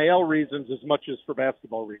for NIL reasons as much as for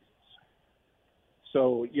basketball reasons.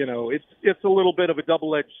 So, it's a little bit of a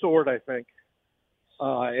double-edged sword, I think.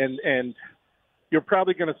 And you're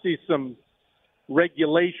probably going to see some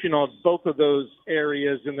regulation on both of those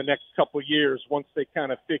areas in the next couple of years once they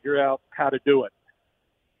kind of figure out how to do it.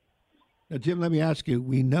 Now, Jim, let me ask you,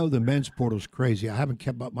 we know the men's portal is crazy. I haven't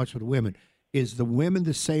kept up much with the women. Is the women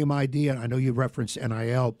the same idea? I know you referenced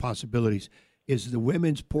NIL possibilities. Is the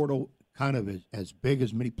women's portal kind of as big,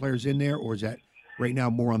 as many players in there, or is that right now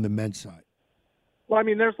more on the men's side? Well, I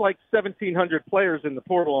mean, there's like 1,700 players in the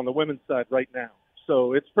portal on the women's side right now.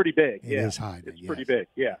 So it's pretty big. It is high. It's pretty big.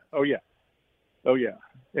 Yeah. Oh, yeah.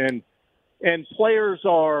 And players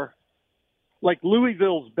are like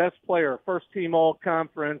Louisville's best player, first team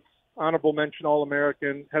all-conference, honorable mention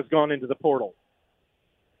All-American, has gone into the portal.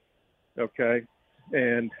 Okay.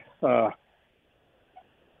 And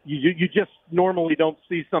you just normally don't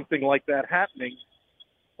see something like that happening.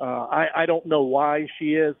 I don't know why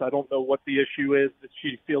she is. I don't know what the issue is that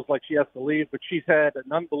she feels like she has to leave, but she's had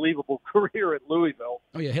an unbelievable career at Louisville.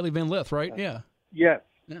 Oh, yeah, Haley Van Lith, right? Yeah. Yes.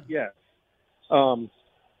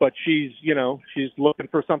 but she's looking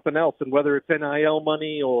for something else, and whether it's NIL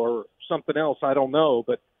money or something else, I don't know.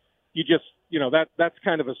 But you just, that's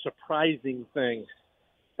kind of a surprising thing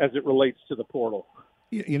as it relates to the portal.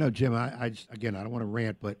 Jim, I don't want to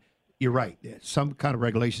rant, but you're right. Some kind of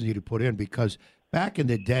regulations need to put in, because back in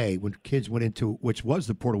the day when kids went into, which was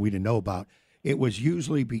the portal we didn't know about, it was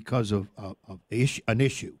usually because of an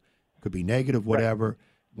issue. Could be negative, whatever. Right.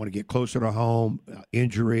 Want to get closer to home,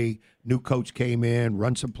 injury, new coach came in,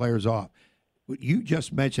 run some players off. You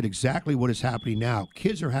just mentioned exactly what is happening now.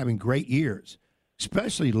 Kids are having great years,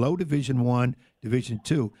 especially low Division I, Division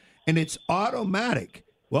II, and it's automatic.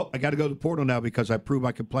 Well, I got to go to the portal now because I prove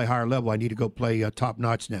I can play higher level. I need to go play top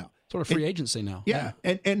notch now. Sort of free agency now. Yeah,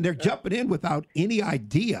 and they're jumping in without any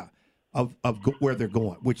idea of where they're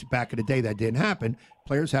going, which back in the day that didn't happen.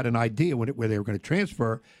 Players had an idea where they were going to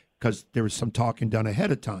transfer because there was some talking done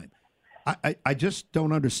ahead of time. I just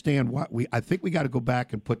don't understand I think we got to go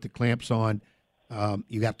back and put the clamps on.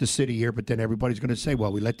 You have to sit a year, but then everybody's going to say,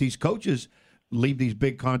 well, we let these coaches leave these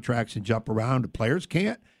big contracts and jump around. The players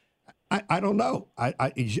can't. I don't know.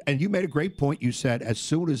 And you made a great point. You said as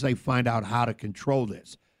soon as they find out how to control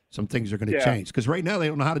this, some things are going to change, because right now they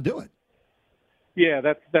don't know how to do it. Yeah,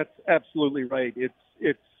 that's absolutely right. It's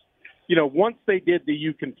once they did the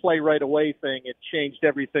you can play right away thing, it changed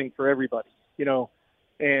everything for everybody.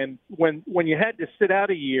 And when you had to sit out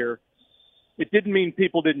a year, it didn't mean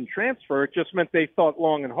people didn't transfer. It just meant they thought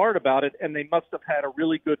long and hard about it, and they must have had a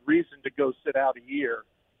really good reason to go sit out a year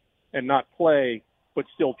and not play, but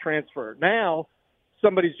still transfer. Now,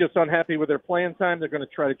 somebody's just unhappy with their playing time, they're going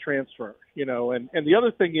to try to transfer, And the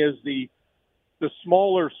other thing is the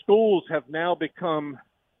smaller schools have now become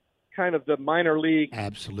kind of the minor league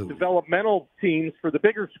developmental teams for the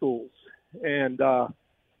bigger schools. And, I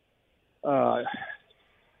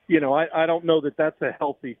don't know that that's a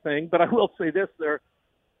healthy thing, but I will say this,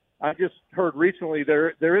 I just heard recently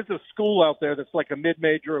there is a school out there that's like a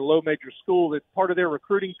mid-major or low-major school that part of their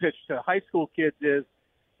recruiting pitch to high school kids is,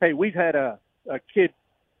 hey, we've had a kid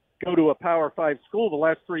go to a Power 5 school the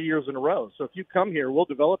last 3 years in a row. So if you come here, we'll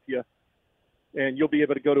develop you, and you'll be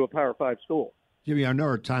able to go to a Power 5 school. Jimmy, I know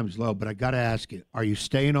our time's low, but I got to ask you, are you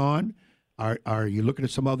staying on? Are you looking at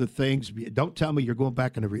some other things? Don't tell me you're going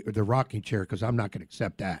back in the rocking chair, because I'm not going to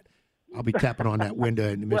accept that. I'll be tapping on that window,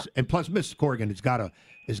 and plus Mrs. Corrigan has got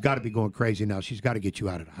to be going crazy now. She's got to get you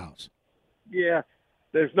out of the house. Yeah,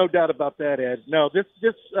 there's no doubt about that, Ed. No, this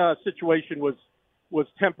situation was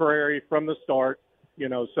temporary from the start,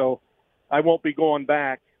 so I won't be going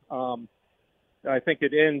back. I think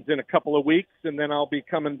it ends in a couple of weeks, and then I'll be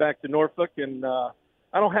coming back to Norfolk. And I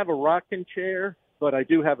don't have a rocking chair, but I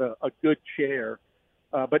do have a good chair.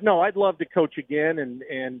 But no, I'd love to coach again,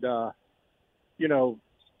 and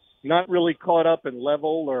not really caught up in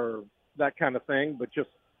level or that kind of thing, but just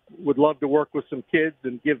would love to work with some kids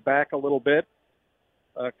and give back a little bit,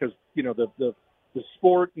 because the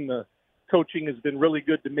sport and the coaching has been really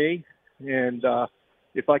good to me, and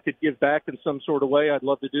if I could give back in some sort of way, I'd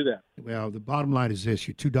love to do that. Well, the bottom line is this.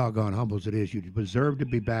 You're too doggone humble as it is. You deserve to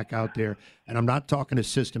be back out there. And I'm not talking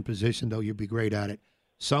assistant position, though you'd be great at it.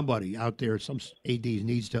 Somebody out there, some ADs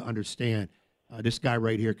needs to understand this guy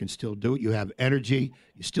right here can still do it. You have energy.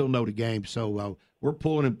 You still know the game. So we're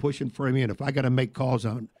pulling and pushing for him. And if I got to make calls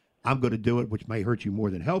on, I'm going to do it, which may hurt you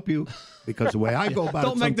more than help you, because the way I go about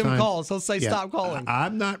Don't make them calls. He'll say stop calling.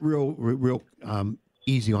 I'm not real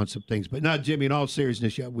easy on some things. But no, Jimmy, in all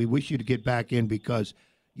seriousness, we wish you to get back in, because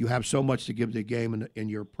you have so much to give the game, and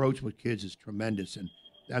your approach with kids is tremendous, and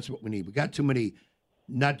that's what we need. We got too many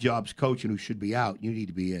nut jobs coaching who should be out. You need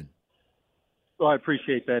to be in. Well, I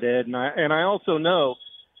appreciate that, Ed. And I also know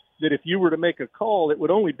that if you were to make a call, it would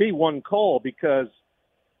only be one call, because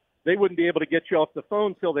they wouldn't be able to get you off the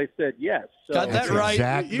phone till they said yes. So, got that right.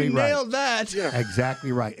 Exactly you nailed that. Yeah.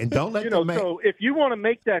 Exactly right. And don't let them make. So if you want to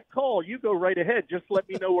make that call, you go right ahead. Just let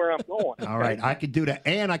me know where I'm going. All right, I can do that,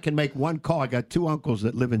 and I can make one call. I got two uncles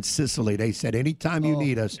that live in Sicily. They said anytime you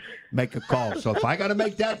need us, make a call. So if I got to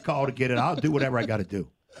make that call to get it, I'll do whatever I got to do.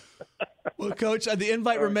 Well, Coach, the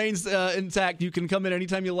invite remains intact. You can come in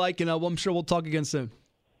anytime you like, and I'm sure we'll talk again soon.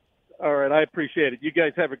 All right, I appreciate it. You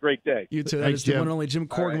guys have a great day. You too. That is the one and only Jim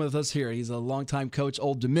Corrigan with us here. He's a longtime coach,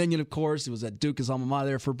 Old Dominion, of course. He was at Duke, his alma mater,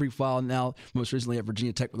 there for a brief while, and now most recently at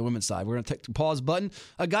Virginia Tech with the women's side. We're going to take the pause button.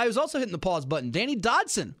 A guy who's also hitting the pause button, Danny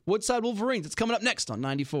Dodson, Woodside Wolverines. It's coming up next on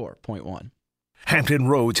 94.1. Hampton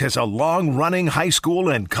Roads has a long-running high school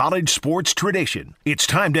and college sports tradition. It's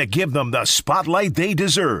time to give them the spotlight they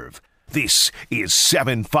deserve. This is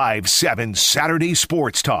 757 Saturday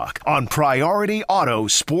Sports Talk on Priority Auto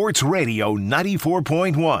Sports Radio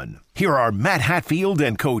 94.1. Here are Matt Hatfield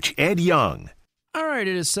and Coach Ed Young. All right,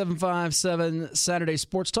 it is 757 Saturday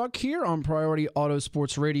Sports Talk here on Priority Auto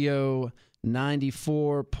Sports Radio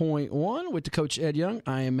 94.1 with the Coach Ed Young.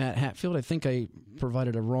 I am Matt Hatfield. I think I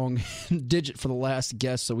provided a wrong digit for the last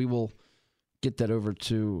guest, so we will get that over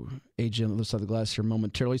to AJ on the other side of the glass here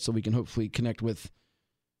momentarily so we can hopefully connect with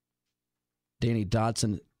Danny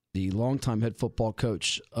Dodson, the longtime head football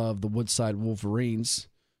coach of the Woodside Wolverines,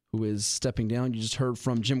 who is stepping down. You just heard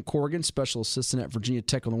from Jim Corrigan, special assistant at Virginia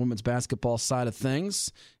Tech on the women's basketball side of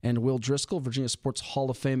things, and Will Driscoll, Virginia Sports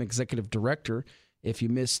Hall of Fame executive director. If you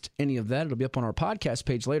missed any of that, it'll be up on our podcast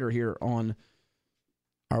page later here on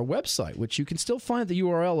our website, which you can still find at the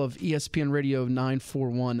URL of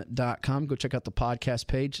ESPNradio941.com. Go check out the podcast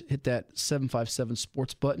page, hit that 757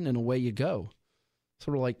 Sports button, and away you go.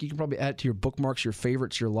 Sort of like you can probably add it to your bookmarks, your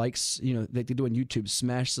favorites, your likes, like they do on YouTube.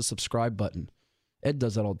 Smash the subscribe button. Ed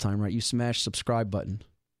does that all the time, right? You smash subscribe button.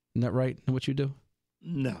 Isn't that right? What you do?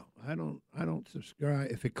 No, I don't subscribe.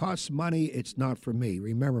 If it costs money, it's not for me.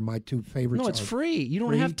 Remember, my two favorites. No, it's free. You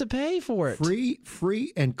don't have to pay for it. Free,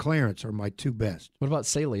 and Clarence are my two best. What about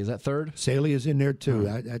Saley? Is that third? Saley is in there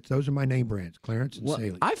too. Those are my name brands, Clarence and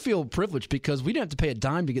Saley. I feel privileged because we didn't have to pay a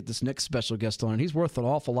dime to get this next special guest on. He's worth an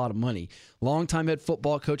awful lot of money. Longtime head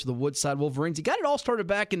football coach of the Woodside Wolverines. He got it all started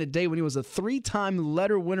back in the day when he was a 3-time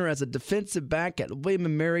letter winner as a defensive back at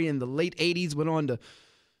William & Mary in the late 80s. Went on to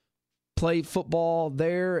play football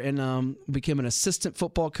there and became an assistant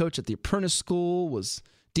football coach at the Apprentice School, was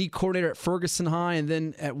D coordinator at Ferguson High, and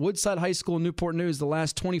then at Woodside High School in Newport News, the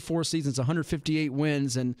last 24 seasons, 158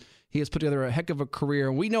 wins, and he has put together a heck of a career.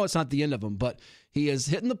 And we know it's not the end of him, but he is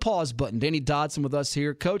hitting the pause button. Danny Dodson with us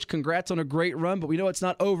here. Coach, congrats on a great run, but we know it's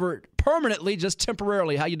not over permanently, just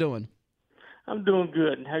temporarily. How you doing? I'm doing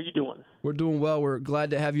good. How you doing? We're doing well. We're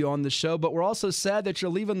glad to have you on the show, but we're also sad that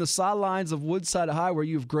you're leaving the sidelines of Woodside High, where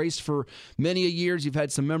you've graced for many a years. You've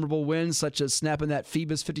had some memorable wins, such as snapping that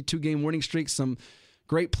Phoebus 52-game winning streak, some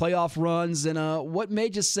great playoff runs. And what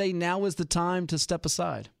made you say now is the time to step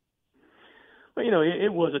aside? Well,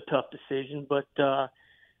 it was a tough decision, but I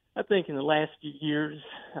think in the last few years,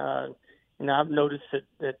 I've noticed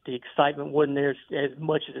that the excitement wasn't there as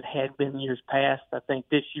much as it had been years past. I think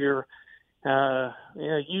this year,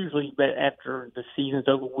 usually after the season's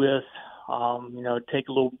over with, take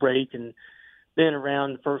a little break, and then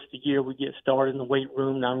around the first of the year we get started in the weight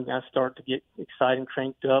room, and I start to get excited and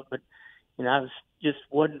cranked up. But I just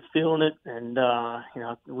wasn't feeling it, and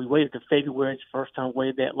we waited to February. It's the first time we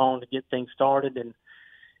waited that long to get things started, and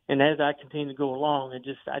as I continued to go along, I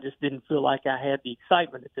just didn't feel like I had the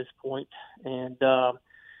excitement at this point, and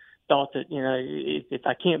thought that if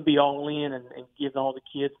I can't be all in and give all the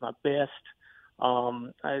kids my best,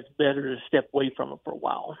 it's better to step away from it for a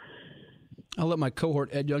while. I'll let my cohort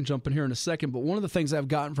Ed Young jump in here in a second, but one of the things I've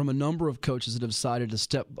gotten from a number of coaches that have decided to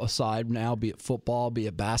step aside now, be it football, be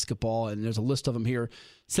it basketball, and there's a list of them here,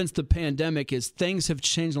 since the pandemic, is things have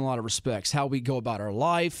changed in a lot of respects. How we go about our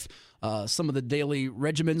life, some of the daily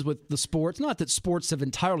regimens with the sports. Not that sports have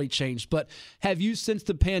entirely changed, but have you, since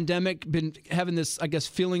the pandemic, been having this, I guess,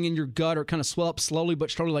 feeling in your gut or kind of swell up slowly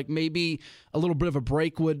but surely, like maybe a little bit of a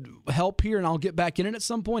break would help here and I'll get back in it at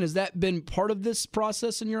some point? Has that been part of this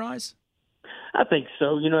process in your eyes? I think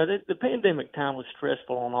so. The pandemic time was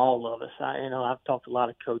stressful on all of us. I've talked to a lot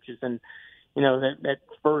of coaches, and that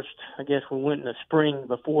first, I guess we went in the spring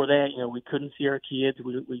before that. We couldn't see our kids.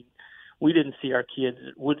 We didn't see our kids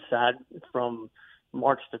at Woodside from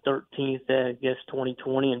March the 13th,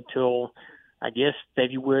 2020, until I guess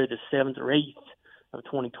February the 7th or 8th of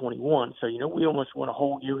 2021. So we almost went a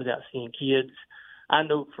whole year without seeing kids. I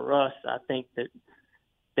know for us, I think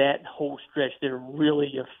that whole stretch there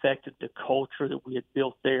really affected the culture that we had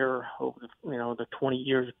built there over the 20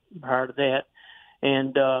 years prior to that.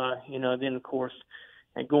 And, then of course,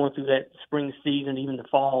 and going through that spring season, even the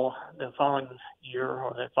following year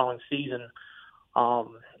or that following season,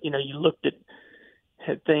 you looked at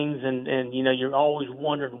things and you're always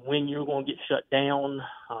wondering when you're going to get shut down.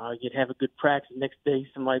 You'd have a good practice. The next day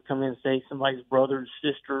somebody come in and say somebody's brother or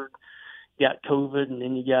sister got COVID, and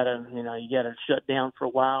then you gotta shut down for a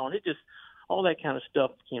while, and it just all that kind of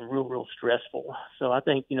stuff became real stressful. So I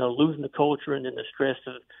think losing the culture and then the stress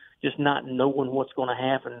of just not knowing what's going to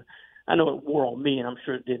happen, I know it wore on me, and I'm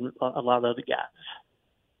sure it did a lot of other guys.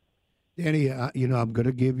 Danny, I'm going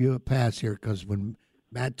to give you a pass here because when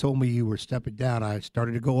Matt told me you were stepping down, I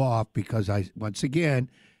started to go off because I'm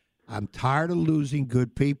tired of losing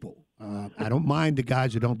good people. I don't mind the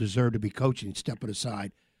guys who don't deserve to be coaching stepping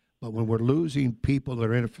aside. But when we're losing people that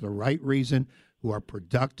are in it for the right reason, who are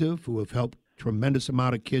productive, who have helped tremendous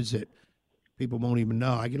amount of kids that people won't even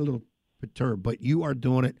know, I get a little perturbed. But you are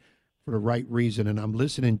doing it for the right reason, and I'm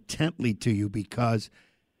listening intently to you because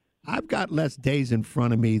I've got less days in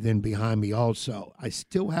front of me than behind me also. I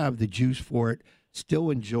still have the juice for it, still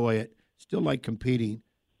enjoy it, still like competing,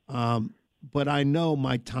 but I know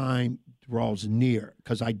my time draws near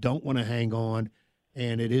because I don't want to hang on,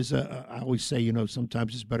 and it is I always say,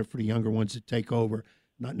 sometimes it's better for the younger ones to take over,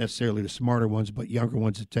 not necessarily the smarter ones, but younger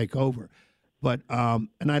ones to take over. But and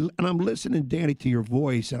I'm listening, Danny, to your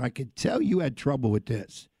voice, and I could tell you had trouble with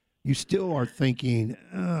this. You still are thinking,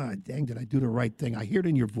 dang, did I do the right thing? I hear it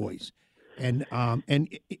in your voice. And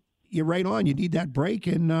you're right on. You need that break,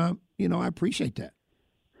 and, I appreciate that.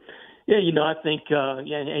 Yeah, I think, and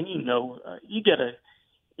you got to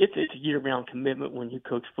 – it's a year-round commitment when you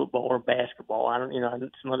coach football or basketball. I don't,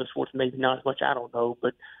 some other sports maybe not as much. I don't know.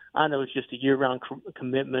 But I know it's just a year-round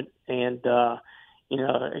commitment. And,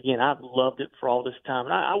 again, I've loved it for all this time.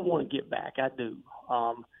 And I want to get back. I do.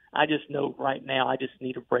 I just know right now I just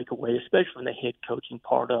need a breakaway, especially in the head coaching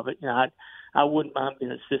part of it. I wouldn't mind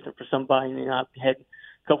being an assistant for somebody. I've had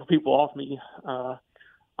a couple people offer me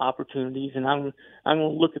opportunities, and I'm going to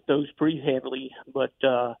look at those pretty heavily. But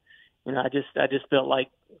I just felt like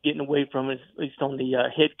getting away from it, at least on the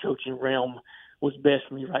head coaching realm, was best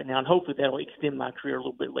for me right now, and hopefully that'll extend my career a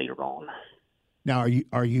little bit later on. Now, do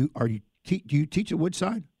you teach at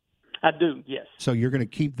Woodside? I do, yes. So you're going to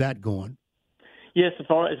keep that going. Yes, as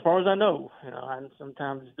far as I know, and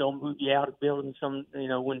sometimes they'll move you out of the building.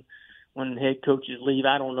 When head coaches leave,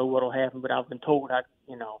 I don't know what'll happen, but I've been told I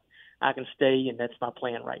can stay, and that's my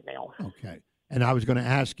plan right now. Okay. And I was going to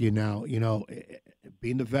ask you now,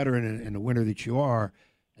 being the veteran and the winner that you are,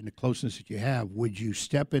 and the closeness that you have, would you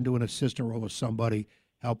step into an assistant role with somebody,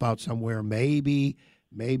 help out somewhere, maybe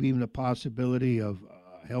even the possibility of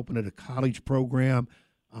helping at a college program?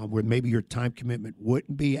 Where maybe your time commitment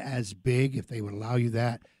wouldn't be as big if they would allow you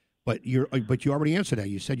that. But you already answered that.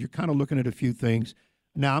 You said you're kind of looking at a few things.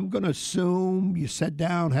 Now, I'm going to assume you sat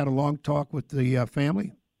down, had a long talk with the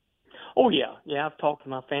family? Oh, yeah. Yeah, I've talked to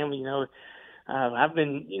my family. I've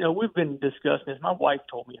been, we've been discussing this. My wife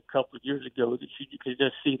told me a couple of years ago that she could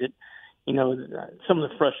just see that, some of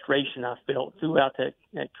the frustration I felt throughout that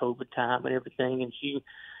COVID time and everything. And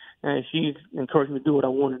she encouraged me to do what I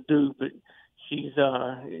wanted to do, but she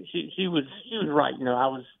was right.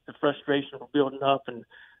 The frustration was building up, and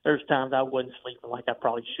there's times I wasn't sleeping like I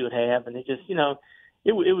probably should have, and it just,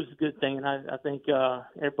 it was a good thing, and I think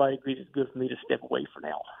everybody agrees it's good for me to step away for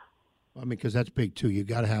now. Because that's big too. You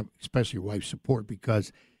got to have, especially your wife's support,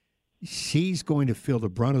 because she's going to feel the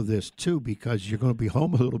brunt of this too, because you're going to be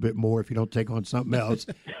home a little bit more if you don't take on something else.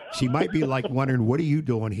 She might be like wondering, what are you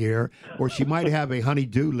doing here? Or she might have a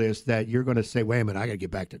honey-do list that you're going to say, wait a minute, I got to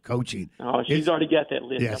get back to coaching. Oh, she's already got that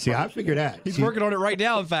list. Yeah, see, I figured that. He's working on it right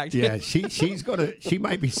now, in fact. Yeah, she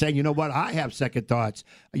might be saying, you know what, I have second thoughts.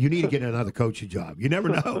 You need to get another coaching job. You never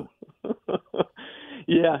know.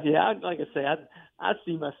 Yeah. Like I say, I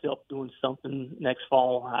see myself doing something next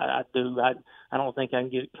fall. I do. I don't think I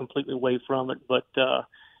can get completely away from it. But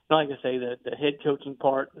like I say, the head coaching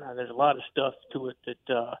part, there's a lot of stuff to it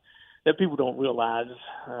that people don't realize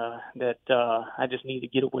that I just need to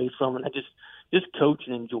get away from it. I just coach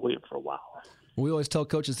and enjoy it for a while. We always tell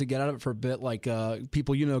coaches to get out of it for a bit, like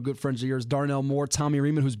people good friends of yours, Darnell Moore, Tommy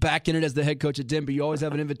Riemann, who's back in it as the head coach at Denver. You always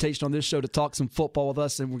have an invitation on this show to talk some football with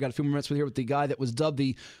us, and we've got a few minutes here with the guy that was dubbed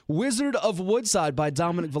the Wizard of Woodside by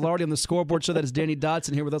Dominic Velarde on the Scoreboard Show. That is Danny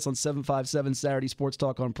Dodson here with us on 757 Saturday Sports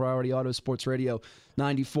Talk on Priority Auto Sports Radio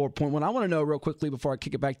 94.1. I want to know real quickly before I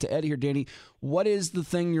kick it back to Eddie here, Danny, what is the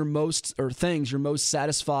thing things you're most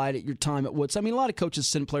satisfied at your time at Woods? I mean, a lot of coaches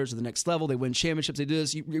send players to the next level. They win championships. They do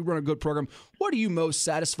this. You run a good program. What are you most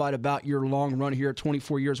satisfied about your long run here at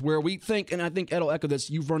 24 years where we think, and I think Ed will echo this,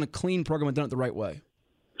 you've run a clean program and done it the right way?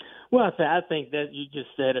 Well, I think that you just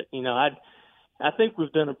said it. I think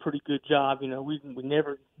we've done a pretty good job. We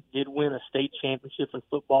never did win a state championship in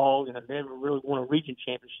football. Never really won a region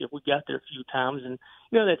championship. We got there a few times, and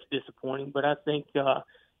that's disappointing. But I think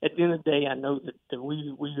at the end of the day, I know that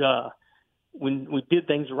we did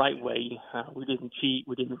things the right way. We didn't cheat.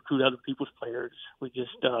 We didn't recruit other people's players. We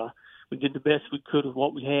just we did the best we could with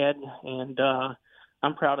what we had, and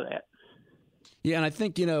I'm proud of that. Yeah, and I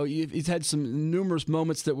think, you've had some numerous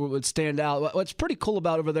moments that would stand out. What's pretty cool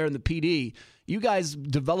about over there in the PD, you guys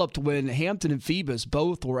developed when Hampton and Phoebus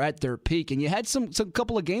both were at their peak, and you had some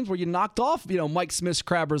couple of games where you knocked off, Mike Smith's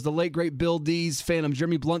Crabbers, the late, great Bill D's Phantoms,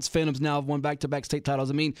 Jeremy Blunt's Phantoms now have won back-to-back state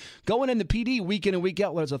titles. I mean, going into PD week in and week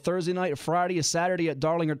out, whether it's a Thursday night, a Friday, a Saturday at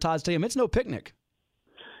Darling or Todd Stadium, it's no picnic.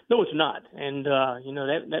 No, it's not. And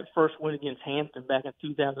that first win against Hampton back in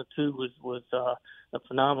 2002 was a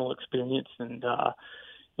phenomenal experience, and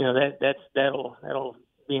that'll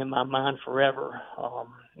be in my mind forever.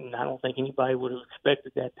 And I don't think anybody would have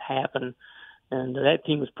expected that to happen. And that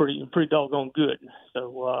team was pretty doggone good.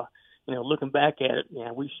 So, looking back at it,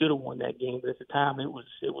 we should have won that game. But at the time, it was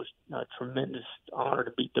a tremendous honor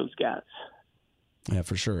to beat those guys. Yeah,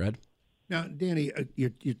 for sure, Ed. Now, Danny,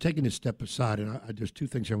 you're taking a step aside, and there's two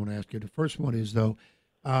things I want to ask you. The first one is, though,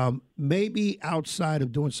 maybe outside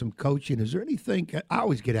of doing some coaching, is there anything – I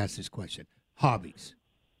always get asked this question, hobbies.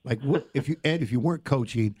 Like, what, if you weren't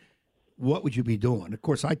coaching, what would you be doing? Of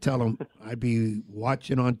course, I tell them I'd be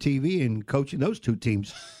watching on TV and coaching those two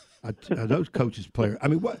teams, those coaches, players. I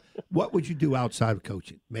mean, what would you do outside of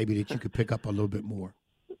coaching, maybe that you could pick up a little bit more?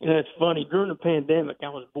 It's funny. During the pandemic, I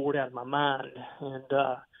was bored out of my mind and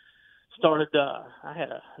started. I had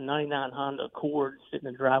a '99 Honda Accord sitting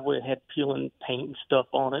in the driveway. It had peeling paint and stuff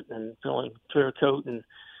on it and peeling clear coat. And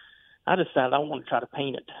I decided I wanted to try to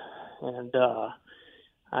paint it. And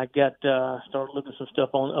I got started looking some stuff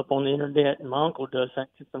up on the internet. And my uncle does some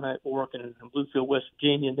of that work in Bluefield, West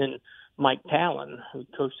Virginia. And then Mike Talon, who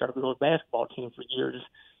coached our girls basketball team for years,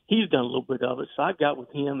 he's done a little bit of it. So I got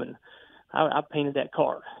with him and I painted that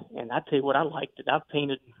car, and I tell you what, I liked it. I've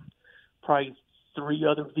painted probably 3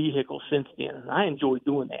 other vehicles since then, and I enjoy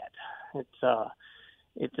doing that.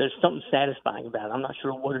 There's something satisfying about it. I'm not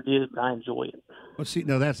sure what it is, but I enjoy it. Well, see,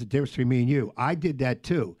 no, that's the difference between me and you. I did that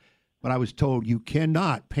too, but I was told you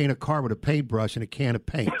cannot paint a car with a paintbrush and a can of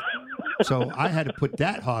paint. So I had to put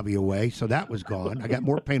that hobby away, so that was gone. I got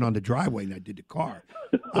more paint on the driveway than I did the car.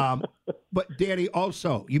 But, Danny,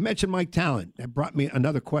 also, you mentioned Mike Talon. That brought me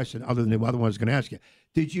another question other than the other one I was going to ask you.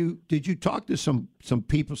 Did you talk to some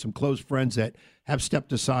people, some close friends that have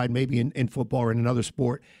stepped aside maybe in football or in another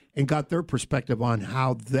sport and got their perspective on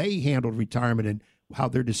how they handled retirement and how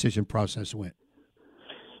their decision process went?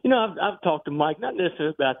 I've talked to Mike, not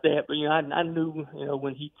necessarily about that, but, I knew,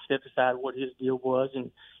 when he stepped aside what his deal was.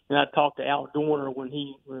 And I talked to Al Dorner when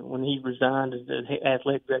he resigned as the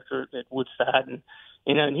athletic director at Woodside. And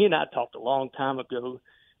he and I talked a long time ago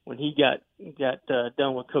when he got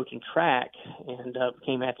done with coaching track and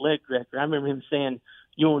became athletic director. I remember him saying,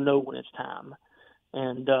 "You'll know when it's time."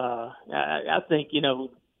 And I think,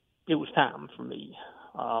 it was time for me.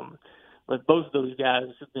 But both of those guys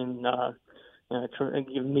have been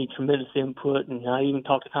giving me tremendous input. And I even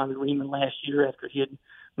talked to Tommy Riemann last year after he had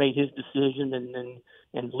made his decision,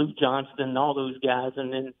 and Luke Johnston and all those guys.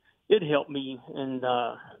 And then it helped me in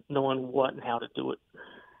knowing what and how to do it.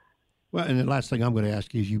 Well, and the last thing I'm going to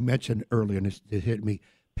ask you is, you mentioned earlier, and it hit me,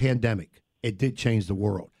 pandemic. It did change the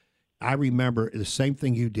world. I remember the same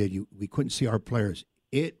thing you did. We couldn't see our players.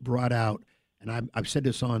 It brought out, and I've said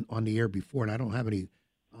this on the air before, and I don't have any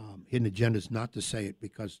hidden agendas not to say it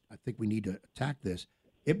because I think we need to attack this.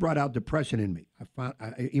 It brought out depression in me.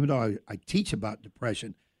 Even though I teach about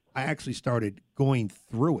depression, I actually started going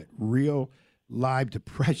through it, real live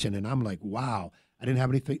depression, and I'm like, wow. I didn't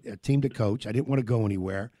have a team to coach. I didn't want to go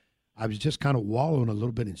anywhere. I was just kind of wallowing a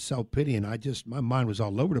little bit in self-pity, and my mind was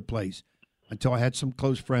all over the place until I had some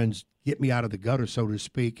close friends get me out of the gutter, so to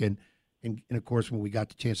speak, and of course, when we got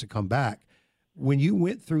the chance to come back. When you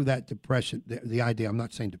went through that depression, the idea, I'm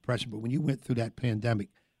not saying depression, but when you went through that pandemic,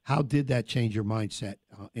 how did that change your mindset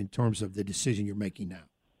in terms of the decision you're making now?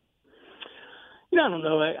 I don't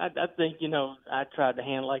know. I think, I tried to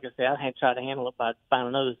handle, like I said, I had tried to handle it by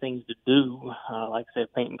finding other things to do. Like I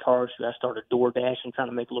said, painting cars. I started DoorDash and trying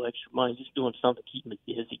to make a little extra money, just doing something to keep me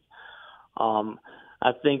busy.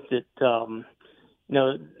 I think that,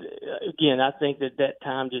 again, I think that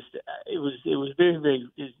time just, it was very, very,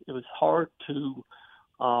 it was hard to,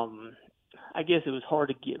 I guess it was hard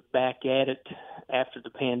to get back at it after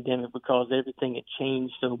the pandemic because everything had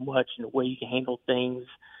changed so much and the way you can handle things.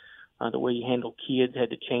 The way you handle kids had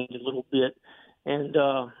to change a little bit, and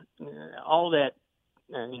all that,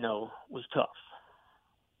 was tough.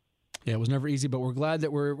 Yeah, it was never easy, but we're glad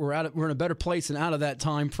that we're in a better place and out of that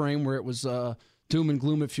time frame where it was doom and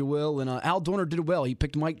gloom, if you will. And Al Dorner did well. He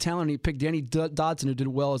picked Mike Talon. He picked Danny Dodson, who did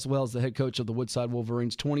well as the head coach of the Woodside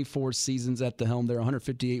Wolverines. 24 seasons at the helm there,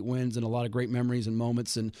 158 wins, and a lot of great memories and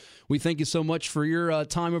moments. And we thank you so much for your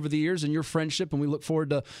time over the years and your friendship, and we look forward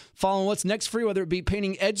to following what's next for you, whether it be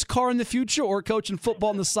painting Ed's car in the future or coaching football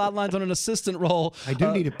on the sidelines on an assistant role. I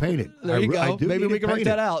do need to paint it. There you go. Maybe we can work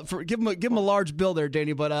that out. Give him a large bill there,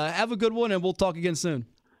 Danny. But have a good one, and we'll talk again soon.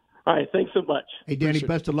 All right, thanks so much. Hey, Danny,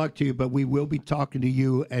 best of luck to you, but we will be talking to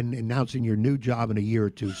you and announcing your new job in a year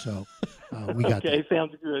or two, so we got Okay, that.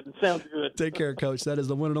 Sounds good. Take care, Coach. That is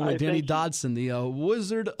the one and only Danny Dodson, the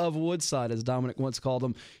Wizard of Woodside, as Dominic once called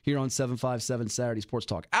him, here on 757 Saturday Sports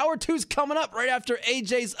Talk. Hour 2's coming up right after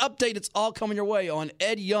AJ's update. It's all coming your way on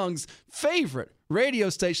Ed Young's favorite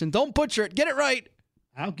radio station. Don't butcher it. Get it right.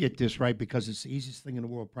 I'll get this right because it's the easiest thing in the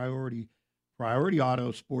world. Priority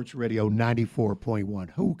Auto Sports Radio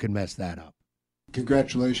 94.1. Who can mess that up?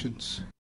 Congratulations.